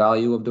expected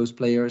value of those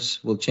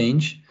players will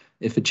change,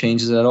 if it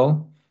changes at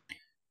all.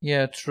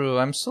 Yeah, true.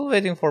 I'm still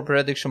waiting for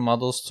prediction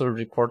models to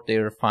report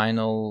their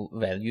final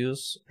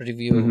values.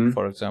 Review,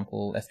 for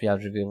example,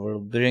 FPL Review will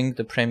bring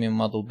the premium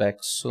model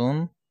back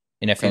soon,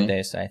 in a few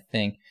days, I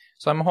think.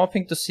 So I'm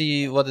hoping to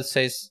see what it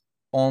says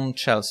on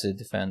Chelsea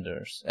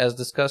defenders. As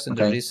discussed in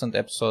the recent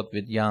episode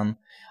with Jan,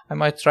 I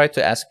might try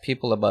to ask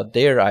people about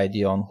their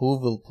idea on who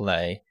will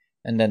play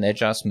and then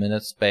adjust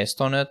minutes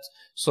based on it.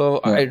 So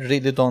I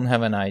really don't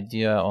have an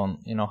idea on,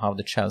 how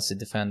the Chelsea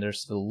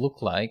defenders will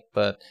look like,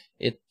 but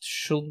it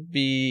should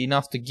be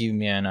enough to give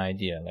me an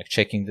idea, like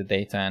checking the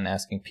data and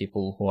asking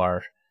people who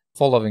are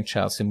following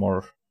Chelsea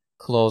more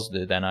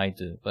closely than I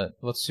do. But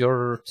what's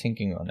your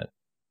thinking on it?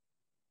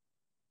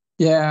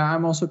 Yeah,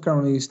 I'm also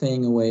currently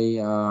staying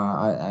away.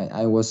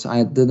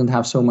 I didn't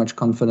have so much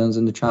confidence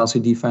in the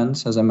Chelsea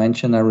defense. As I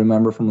mentioned, I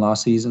remember from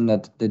last season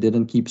that they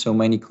didn't keep so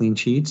many clean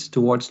sheets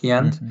towards the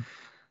end. Mm-hmm.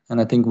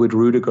 And I think with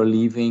Rudiger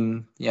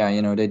leaving,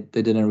 they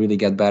didn't really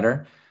get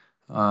better.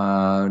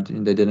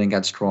 They didn't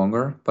get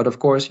stronger. But of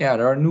course,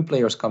 there are new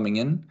players coming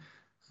in.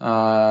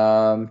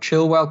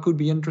 Chilwell could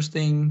be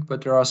interesting,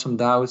 but there are some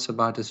doubts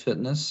about his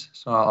fitness.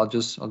 So I'll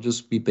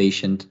just be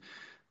patient.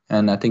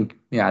 And I think,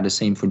 the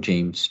same for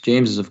James.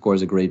 James is, of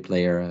course, a great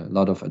player, a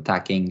lot of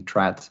attacking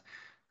threat.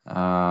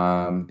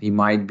 He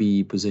might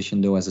be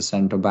positioned, though, as a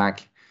center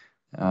back,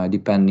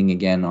 depending,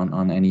 again,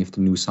 on any of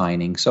the new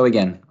signings. So,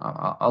 again,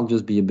 I'll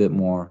just be a bit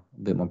more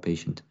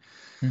patient.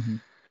 Mm-hmm.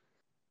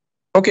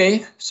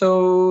 Okay,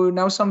 so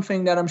now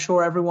something that I'm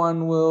sure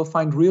everyone will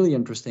find really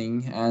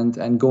interesting,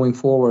 and going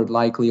forward,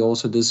 likely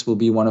also this will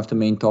be one of the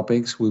main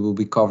topics we will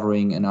be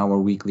covering in our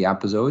weekly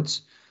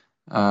episodes.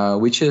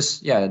 Which is,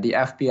 the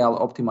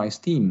FPL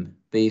optimized team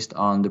based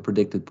on the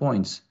predicted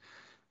points.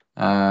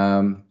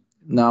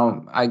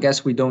 Now, I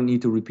guess we don't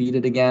need to repeat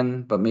it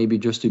again, but maybe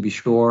just to be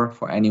sure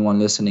for anyone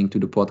listening to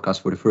the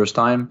podcast for the first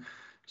time.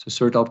 So,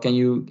 Sertalp, can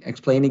you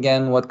explain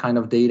again what kind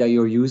of data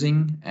you're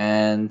using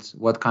and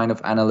what kind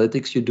of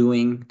analytics you're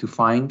doing to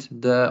find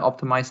the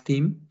optimized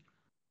team?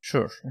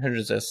 Sure. Here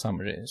is a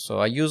summary. So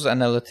I use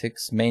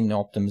analytics main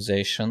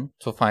optimization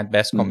to find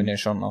best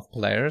combination of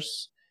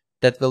players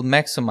that will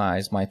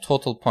maximize my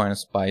total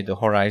points by the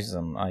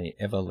horizon I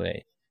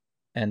evaluate.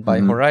 And by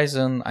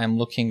horizon, I'm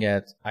looking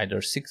at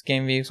either 6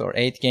 game weeks or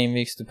 8 game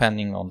weeks,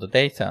 depending on the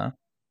data.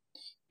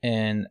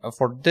 And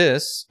for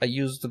this, I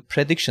use the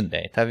prediction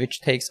data,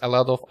 which takes a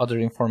lot of other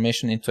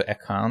information into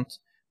account,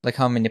 like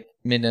how many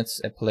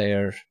minutes a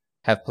player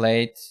have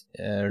played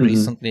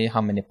recently,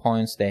 how many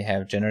points they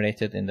have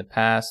generated in the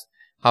past,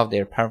 how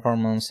their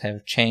performance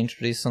have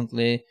changed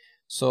recently.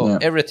 So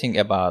everything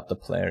about the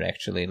player,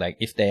 actually, like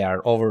if they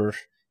are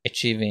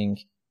overachieving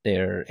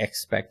their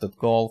expected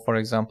goal, for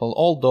example,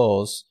 all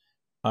those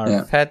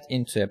are fed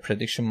into a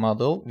prediction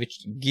model,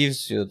 which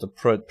gives you the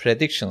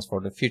predictions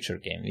for the future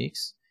game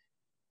weeks.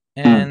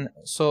 And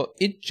so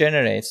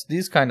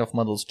these kind of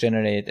models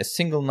generate a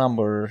single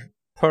number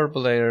per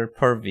player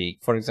per week.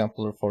 For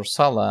example, for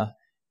Salah,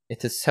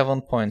 it is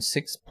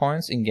 7.6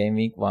 points in game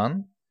week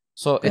 1.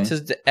 So it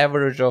is the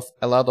average of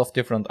a lot of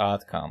different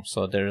outcomes.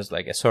 So there's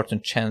like a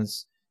certain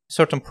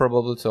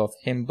probability of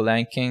him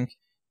blanking,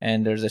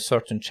 and there's a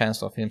certain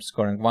chance of him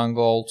scoring 1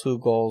 goal, 2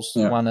 goals,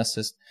 1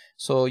 assist.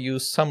 So you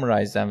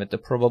summarize them with the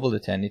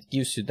probability, and it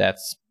gives you that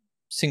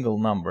single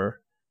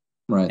number.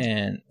 Right.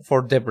 And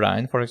for De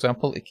Bruyne, for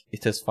example,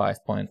 it is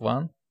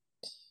 5.1.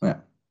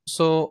 Yeah.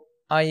 So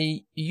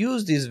I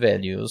use these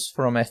values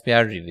from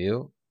FPL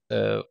Review.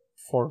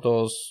 For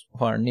those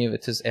who are new,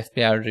 it is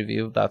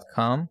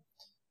fplreview.com.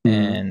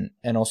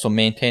 And also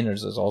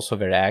maintainers is also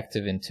very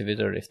active in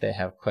Twitter if they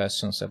have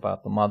questions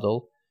about the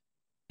model.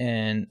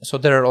 And so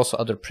there are also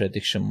other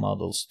prediction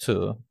models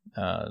too.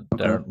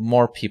 There are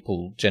more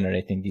people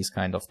generating these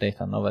kind of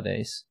data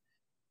nowadays.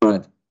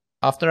 Right.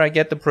 After I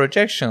get the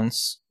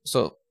projections,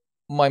 so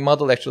my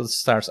model actually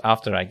starts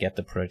after I get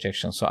the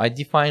projection. So I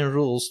define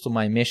rules to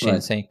my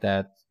machine saying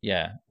that,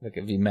 like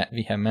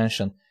we have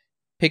mentioned,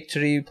 pick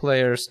 3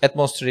 players, at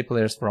most 3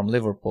 players from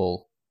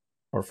Liverpool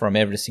or from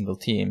every single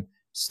team.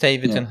 Stay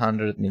within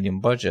 100 million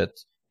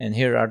budget. And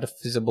here are the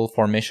feasible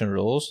formation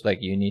rules.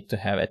 Like you need to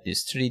have at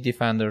least 3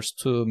 defenders,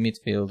 2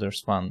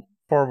 midfielders, 1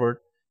 forward.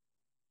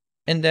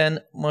 And then,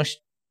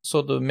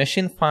 so the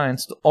machine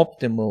finds the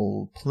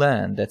optimal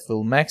plan that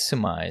will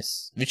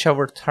maximize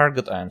whichever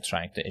target I'm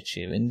trying to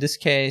achieve. In this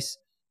case,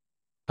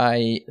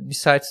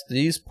 besides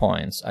these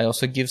points, I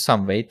also give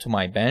some weight to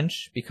my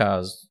bench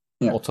because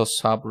auto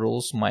sub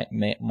rules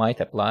might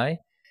apply.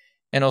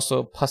 And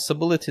also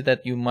possibility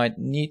that you might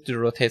need to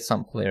rotate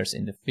some players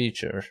in the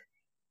future.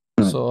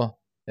 So,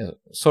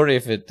 sorry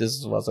if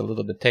this was a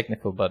little bit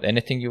technical, but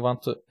anything you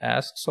want to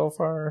ask so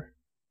far?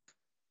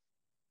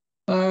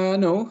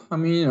 No, I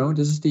mean,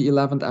 this is the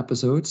 11th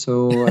episode,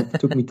 so it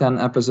took me 10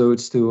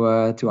 episodes to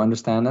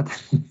understand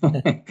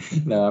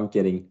it. No, I'm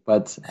kidding.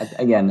 But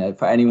again,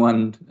 for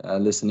anyone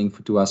listening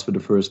to us for the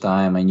first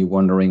time and you're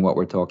wondering what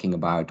we're talking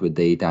about with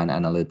data and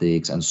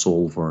analytics and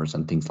solvers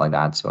and things like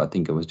that, so I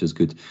think it was just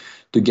good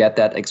to get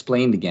that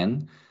explained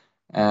again.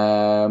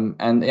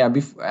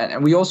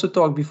 And we also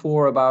talked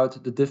before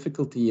about the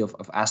difficulty of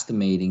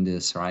estimating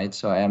this, right?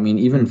 So I mean,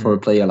 even for a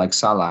player like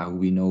Salah, who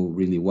we know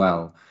really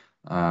well,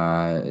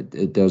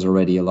 there's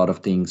already a lot of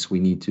things we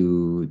need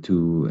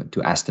to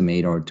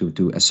estimate or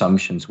to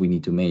assumptions we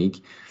need to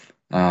make.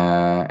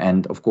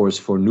 And of course,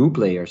 for new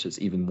players, it's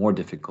even more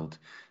difficult.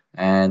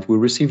 And we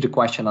received a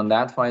question on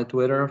that via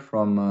Twitter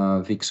from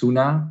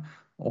Vixuna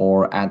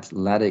or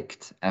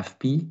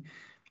AthleticFP.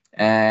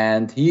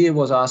 And he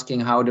was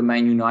asking how the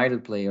Man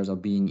United players are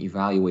being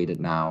evaluated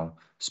now,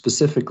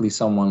 specifically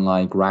someone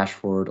like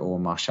Rashford or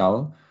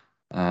Martial.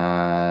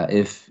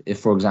 If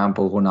for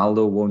example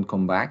Ronaldo won't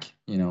come back,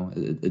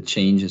 it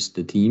changes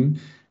the team,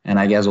 and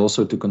I guess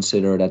also to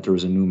consider that there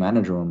is a new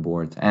manager on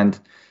board. And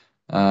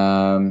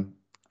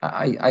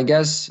I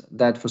guess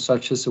that for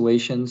such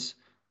situations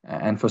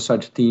and for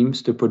such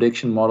teams, the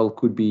prediction model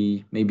could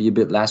be maybe a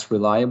bit less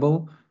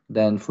reliable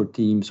than for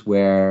teams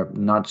where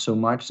not so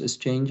much is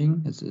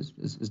changing.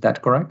 Is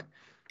that correct?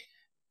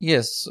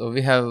 Yes,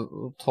 we have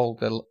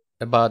talked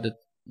about it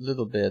a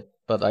little bit,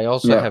 but I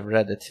also have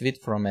read a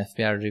tweet from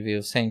FPL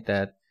Review saying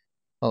that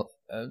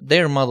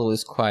their model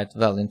is quite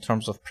well in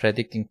terms of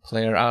predicting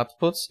player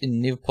outputs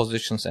in new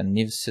positions and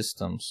new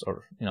systems,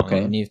 or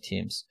new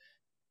teams.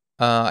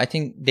 I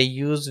think they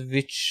use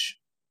which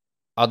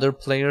other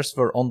players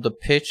were on the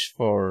pitch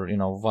for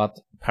what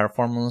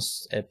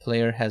performance a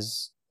player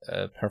has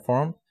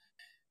performed.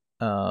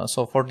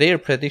 So for their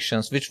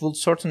predictions, which will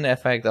certainly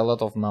affect a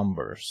lot of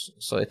numbers.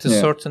 So it is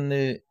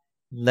certainly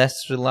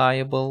less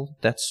reliable.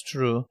 That's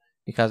true,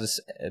 because it's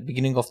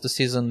beginning of the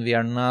season. We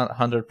are not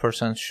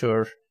 100%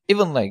 sure.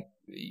 Even like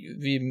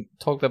we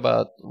talked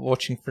about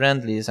watching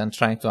friendlies and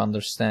trying to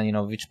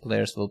understand, which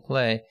players will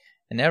play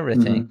and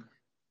everything. Mm-hmm.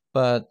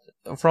 But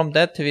from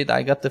that tweet,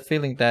 I got the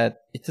feeling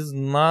that it is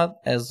not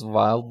as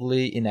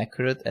wildly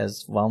inaccurate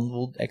as one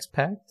would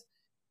expect.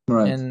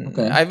 Right. And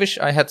I wish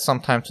I had some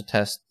time to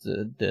test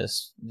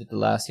this with the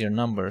last year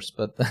numbers,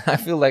 but I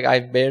feel like I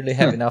barely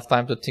have enough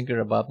time to tinker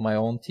about my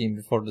own team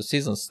before the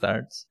season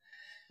starts.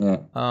 Yeah.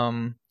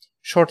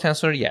 Short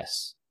answer,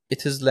 yes.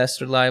 It is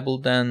less reliable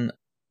than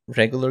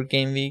regular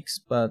game weeks,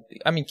 but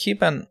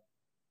keep an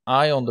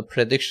eye on the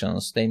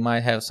predictions. They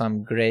might have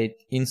some great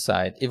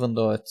insight, even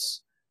though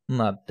it's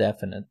not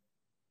definite.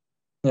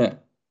 Yeah.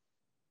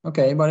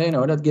 Okay, but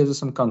that gives us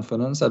some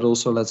confidence that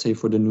also, let's say,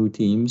 for the new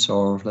teams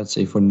or let's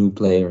say for new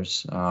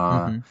players,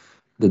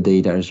 the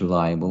data is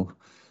reliable.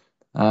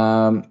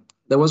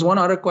 There was one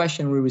other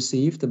question we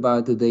received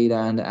about the data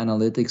and the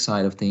analytics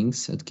side of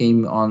things. It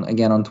came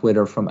on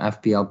Twitter from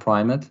FPL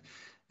Primate,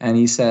 and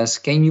he says,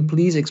 "Can you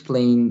please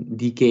explain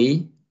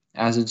decay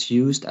as it's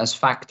used as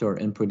factor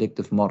in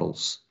predictive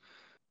models?"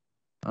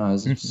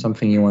 Is there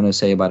something you want to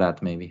say about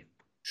that, maybe?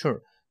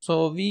 Sure.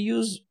 So we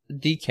use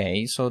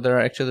decay. So there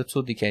are actually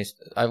two decays.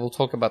 I will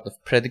talk about the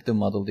predictive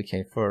model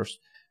decay first.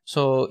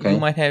 So you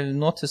might have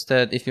noticed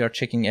that if you are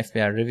checking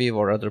FPL Review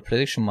or other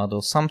prediction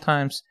models,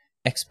 sometimes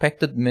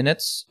expected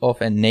minutes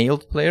of a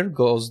nailed player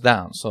goes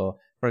down. So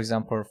for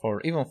example,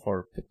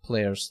 for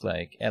players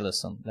like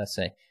Ellison, let's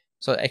say,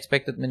 so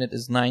expected minute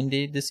is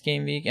 90 this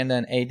game week, and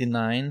then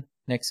 89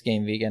 next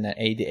game week, and then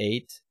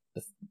 88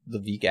 the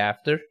week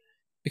after.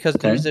 Because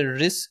there is a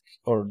risk,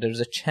 or there's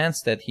a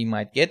chance that he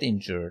might get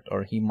injured,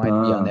 or he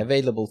might be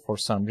unavailable for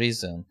some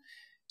reason.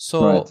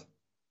 So,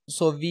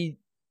 so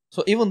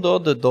even though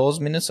those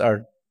minutes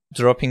are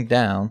dropping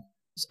down,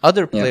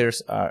 other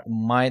players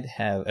might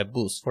have a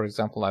boost. For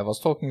example, I was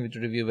talking with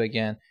Review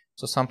again.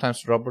 So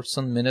sometimes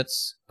Robertson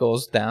minutes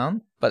goes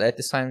down, but at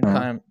the same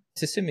time,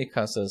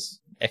 Tsimikas'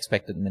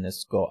 expected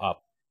minutes go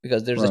up,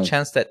 because there's a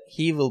chance that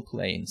he will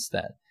play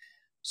instead.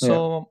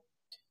 So,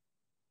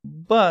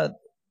 but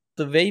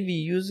the way we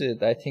use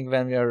it, I think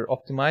when we are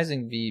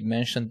optimizing, we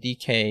mention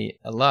decay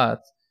a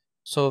lot.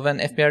 So when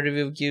FPL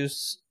Review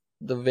gives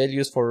the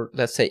values for,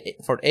 let's say,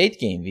 for 8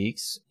 game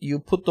weeks, you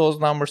put those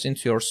numbers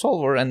into your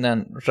solver and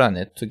then run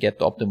it to get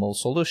the optimal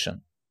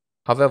solution.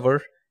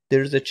 However,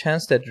 there is a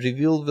chance that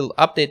Review will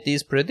update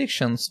these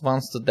predictions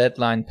once the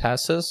deadline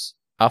passes,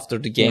 after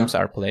the games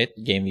are played,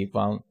 game week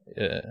 1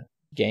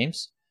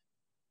 games.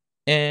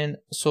 And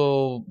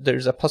so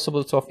there's a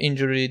possibility of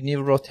injury,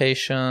 new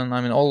rotation,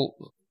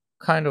 all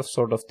kind of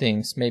sort of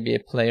things. Maybe a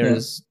player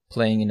is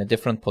playing in a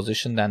different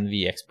position than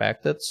we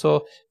expected.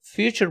 So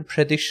future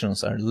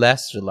predictions are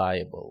less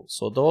reliable.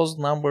 So those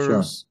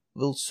numbers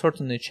will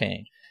certainly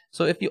change.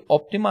 So if you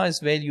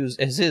optimize values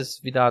as is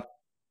without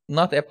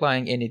not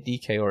applying any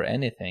decay or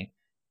anything,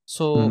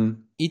 so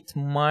it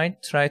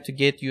might try to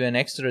get you an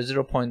extra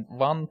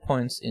 0.1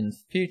 points in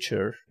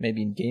future,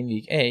 maybe in game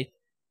week 8.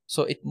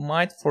 So it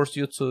might force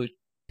you to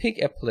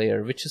pick a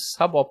player which is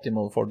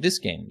suboptimal for this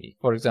game week.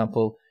 For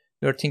example,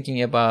 you're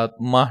thinking about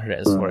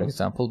Mahrez, for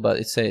example, but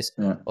it says,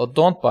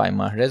 don't buy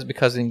Mahrez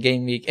because in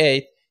game week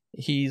 8,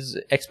 his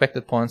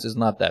expected points is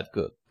not that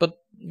good. But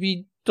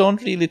we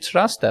don't really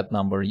trust that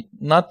number,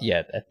 not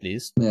yet at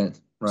least.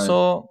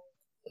 So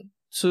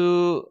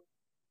to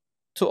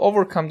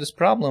overcome this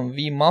problem,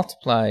 we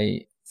multiply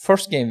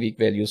first game week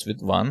values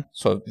with 1,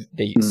 so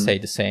they stay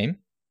the same.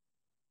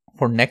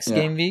 For next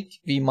game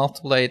week, we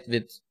multiply it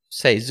with,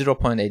 say,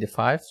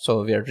 0.85,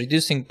 so we are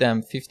reducing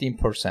them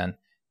 15%.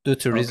 Due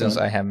to reasons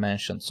I have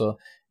mentioned. So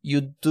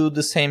you do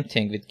the same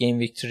thing with game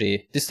week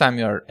 3. This time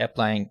you are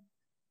applying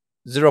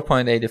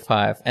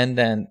 0.85 and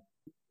then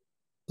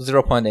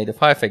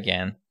 0.85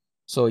 again.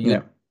 So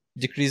you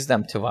decrease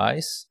them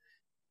twice.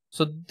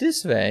 So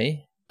this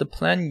way, the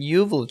plan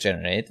you will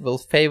generate will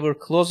favor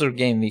closer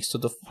game weeks to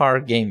the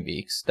far game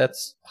weeks.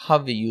 That's how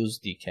we use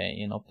decay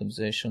in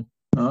optimization.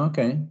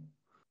 Okay.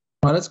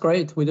 Well, that's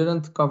great. We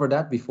didn't cover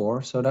that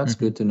before, so that's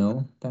good to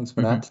know. Thanks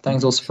for that.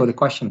 Thanks also for the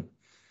question.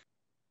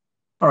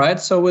 All right,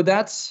 so with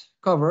that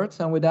covered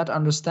and with that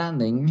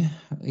understanding,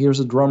 here's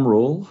a drum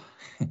roll.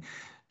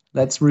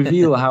 Let's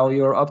reveal how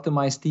your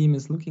optimized team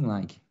is looking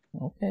like.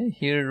 Okay,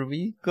 here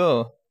we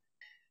go.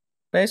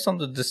 Based on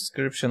the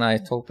description I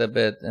talked a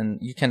bit, and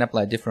you can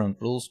apply different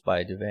rules,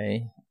 by the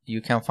way. You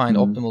can find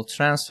optimal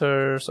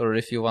transfers, or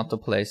if you want to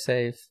play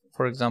safe,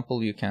 for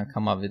example, you can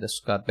come up with a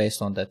squad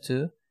based on that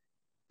too.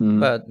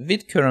 But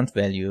with current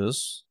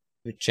values,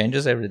 which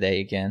changes every day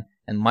again,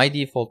 and my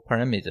default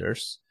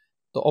parameters,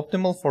 the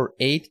optimal for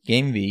 8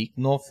 game week,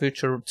 no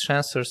future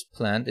transfers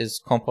planned is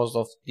composed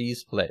of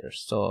these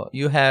players. So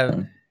you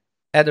have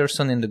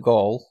Ederson in the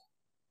goal,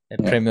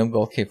 a premium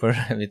goalkeeper,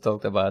 we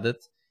talked about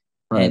it.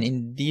 Right. And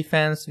in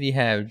defense, we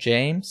have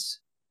James,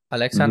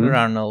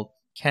 Alexander-Arnold,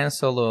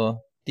 Cancelo,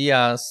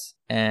 Diaz,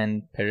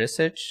 and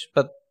Perisic.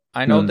 But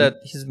I know that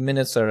his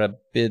minutes are a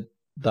bit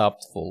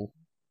doubtful.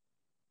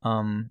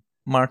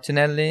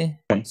 Martinelli,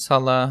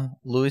 Salah,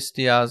 Luis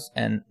Diaz,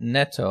 and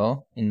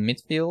Neto in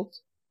midfield.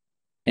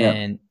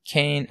 And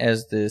Kane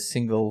as the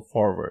single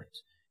forward.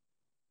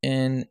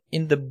 And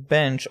in the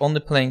bench, only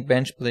playing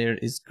bench player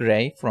is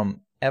Gray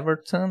from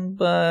Everton,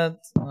 but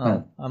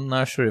I'm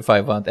not sure if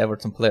I want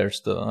Everton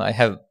players though. I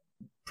have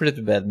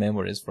pretty bad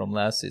memories from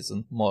last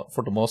season,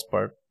 for the most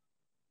part.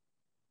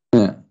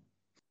 Yeah.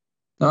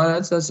 No,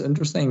 that's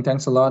interesting.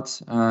 Thanks a lot.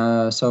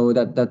 So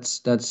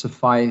that's a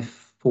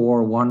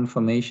 5-4-1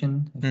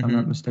 formation, if I'm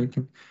not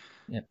mistaken.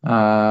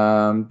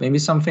 Maybe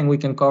something we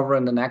can cover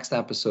in the next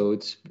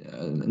episode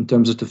in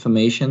terms of the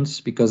formations,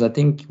 because I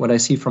think what I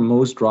see from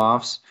most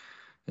drafts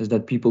is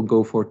that people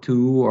go for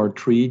 2 or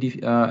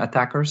 3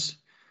 attackers.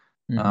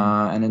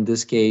 And in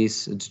this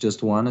case, it's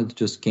just one. It's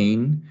just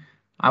Kane.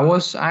 I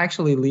was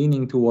actually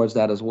leaning towards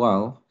that as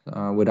well,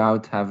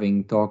 without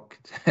having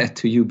talked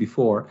to you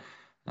before.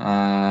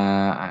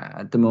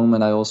 At the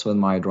moment, I also in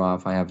my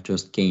draft, I have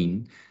just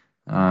Kane.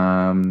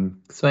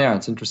 So yeah,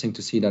 it's interesting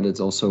to see that it's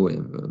also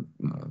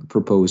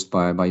proposed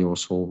by your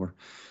solver.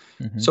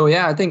 So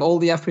yeah, I think all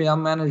the FPL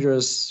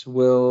managers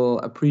will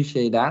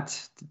appreciate that,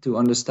 to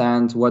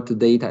understand what the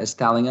data is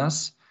telling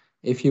us.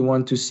 If you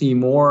want to see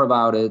more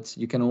about it,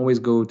 you can always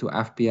go to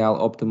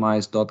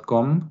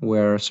fploptimized.com,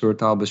 where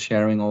Sertalp is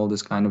sharing all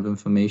this kind of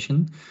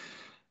information.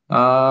 So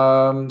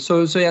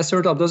yeah,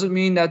 Sertalp, does it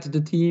mean that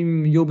the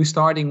team you'll be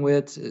starting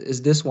with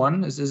is this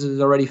one? Is this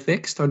already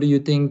fixed, or do you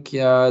think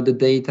the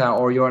data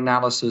or your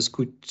analysis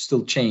could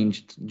still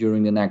change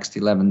during the next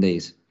 11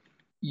 days?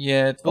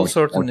 Yeah, it will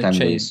certainly change.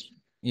 Days.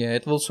 Yeah,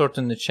 it will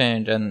certainly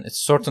change, and it's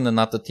certainly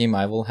not the team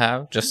I will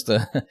have, just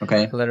to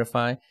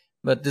clarify.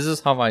 But this is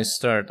how I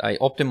start. I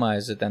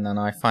optimize it, and then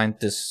I find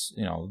this,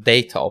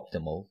 data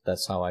optimal.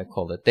 That's how I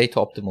call it, data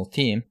optimal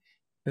team,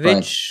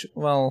 which,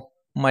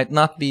 might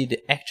not be the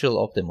actual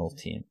optimal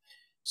team.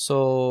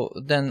 So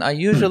then I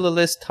usually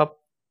list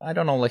up,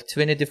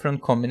 20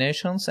 different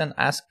combinations and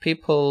ask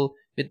people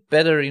with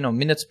better,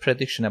 minutes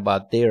prediction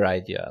about their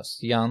ideas.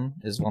 Jan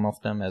is one of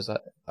them, as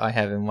I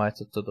have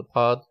invited to the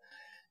pod.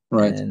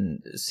 Right.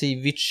 And see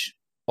which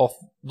of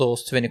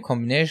those 20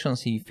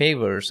 combinations he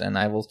favors, and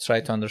I will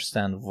try to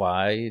understand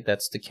why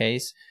that's the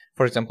case.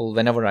 For example,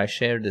 whenever I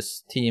share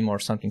this team or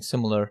something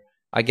similar,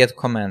 I get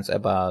comments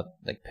about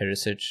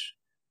Perisic,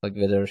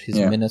 whether his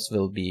minutes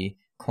will be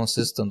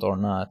consistent or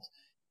not.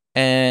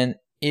 And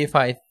if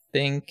I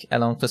think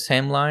along the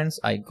same lines,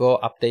 I go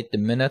update the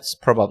minutes,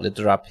 probably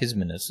drop his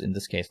minutes in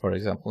this case, for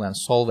example, and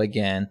solve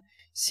again,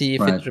 see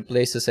if it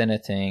replaces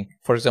anything.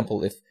 For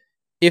example,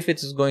 if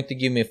it is going to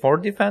give me 4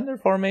 defender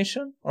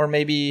formation, or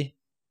maybe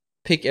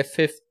pick a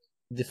 5th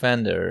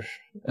defender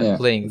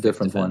playing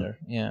different defender.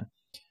 Yeah.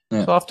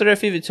 So after a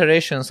few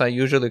iterations, I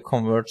usually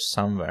converge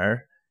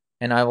somewhere,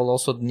 and I will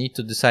also need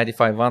to decide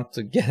if I want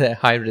to get a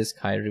high risk,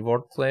 high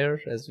reward player,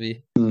 as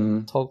we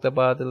talked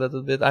about a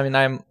little bit. I mean,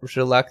 I'm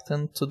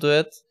reluctant to do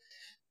it,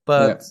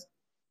 but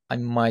I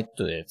might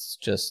do it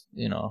just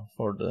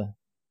for the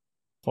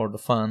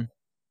fun.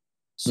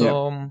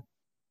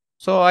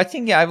 So I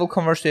think I will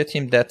converge to a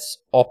team that's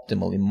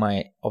optimal in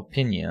my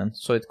opinion.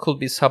 So it could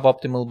be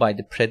suboptimal by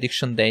the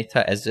prediction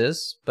data as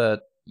is,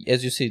 but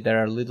as you see,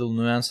 there are little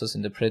nuances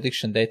in the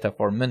prediction data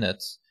for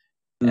minutes.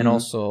 And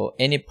also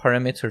any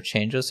parameter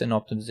changes in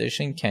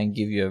optimization can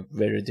give you a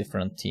very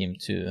different team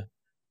too.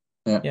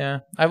 Yeah.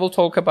 I will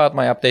talk about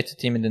my updated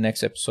team in the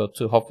next episode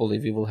too. Hopefully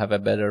we will have a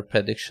better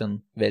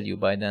prediction value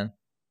by then.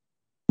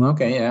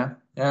 Okay, yeah,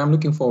 I'm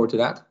looking forward to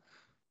that.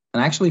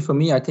 And actually, for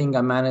me, I think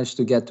I managed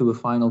to get to a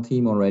final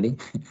team already,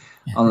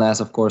 unless,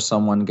 of course,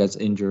 someone gets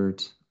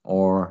injured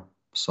or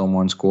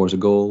someone scores a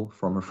goal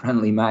from a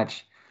friendly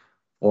match,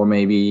 or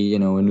maybe a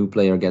new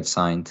player gets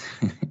signed.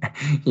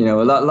 A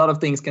lot of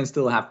things can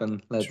still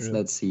happen.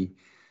 Let's see.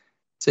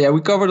 So yeah,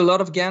 we covered a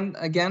lot of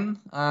again.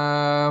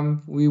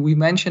 We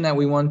mentioned that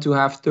we want to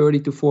have 30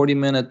 to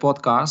 40-minute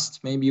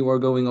podcasts. Maybe we're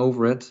going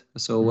over it.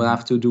 So we'll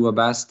have to do our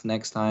best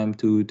next time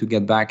to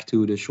get back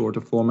to the shorter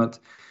format.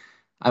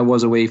 I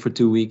was away for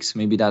 2 weeks.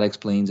 Maybe that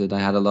explains it. I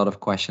had a lot of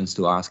questions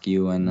to ask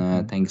you,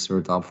 and thanks,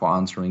 Sertalp, for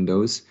answering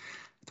those.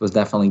 It was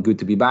definitely good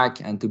to be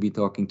back and to be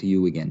talking to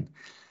you again.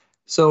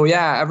 So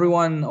yeah,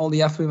 everyone, all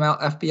the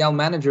FPL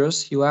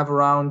managers, you have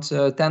around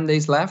 10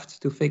 days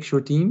left to fix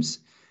your teams.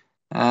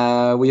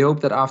 We hope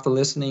that after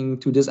listening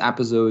to this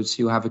episodes,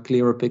 you have a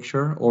clearer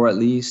picture, or at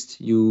least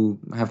you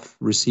have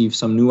received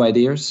some new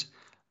ideas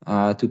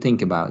to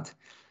think about.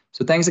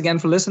 So thanks again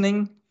for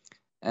listening.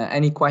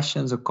 Any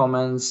questions or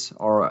comments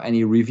or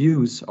any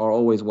reviews are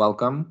always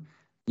welcome.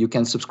 You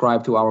can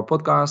subscribe to our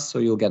podcast so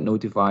you'll get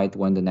notified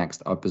when the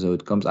next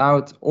episode comes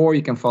out, or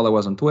you can follow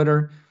us on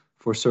Twitter.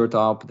 For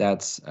Sertalp,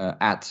 that's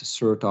at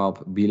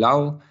Sertalp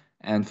Bilal,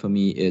 and for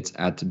me, it's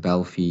at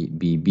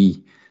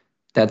BelfiBB.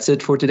 That's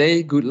it for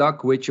today. Good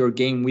luck with your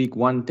game week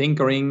 1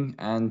 tinkering,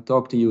 and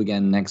talk to you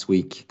again next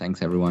week.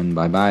 Thanks, everyone.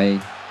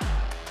 Bye-bye.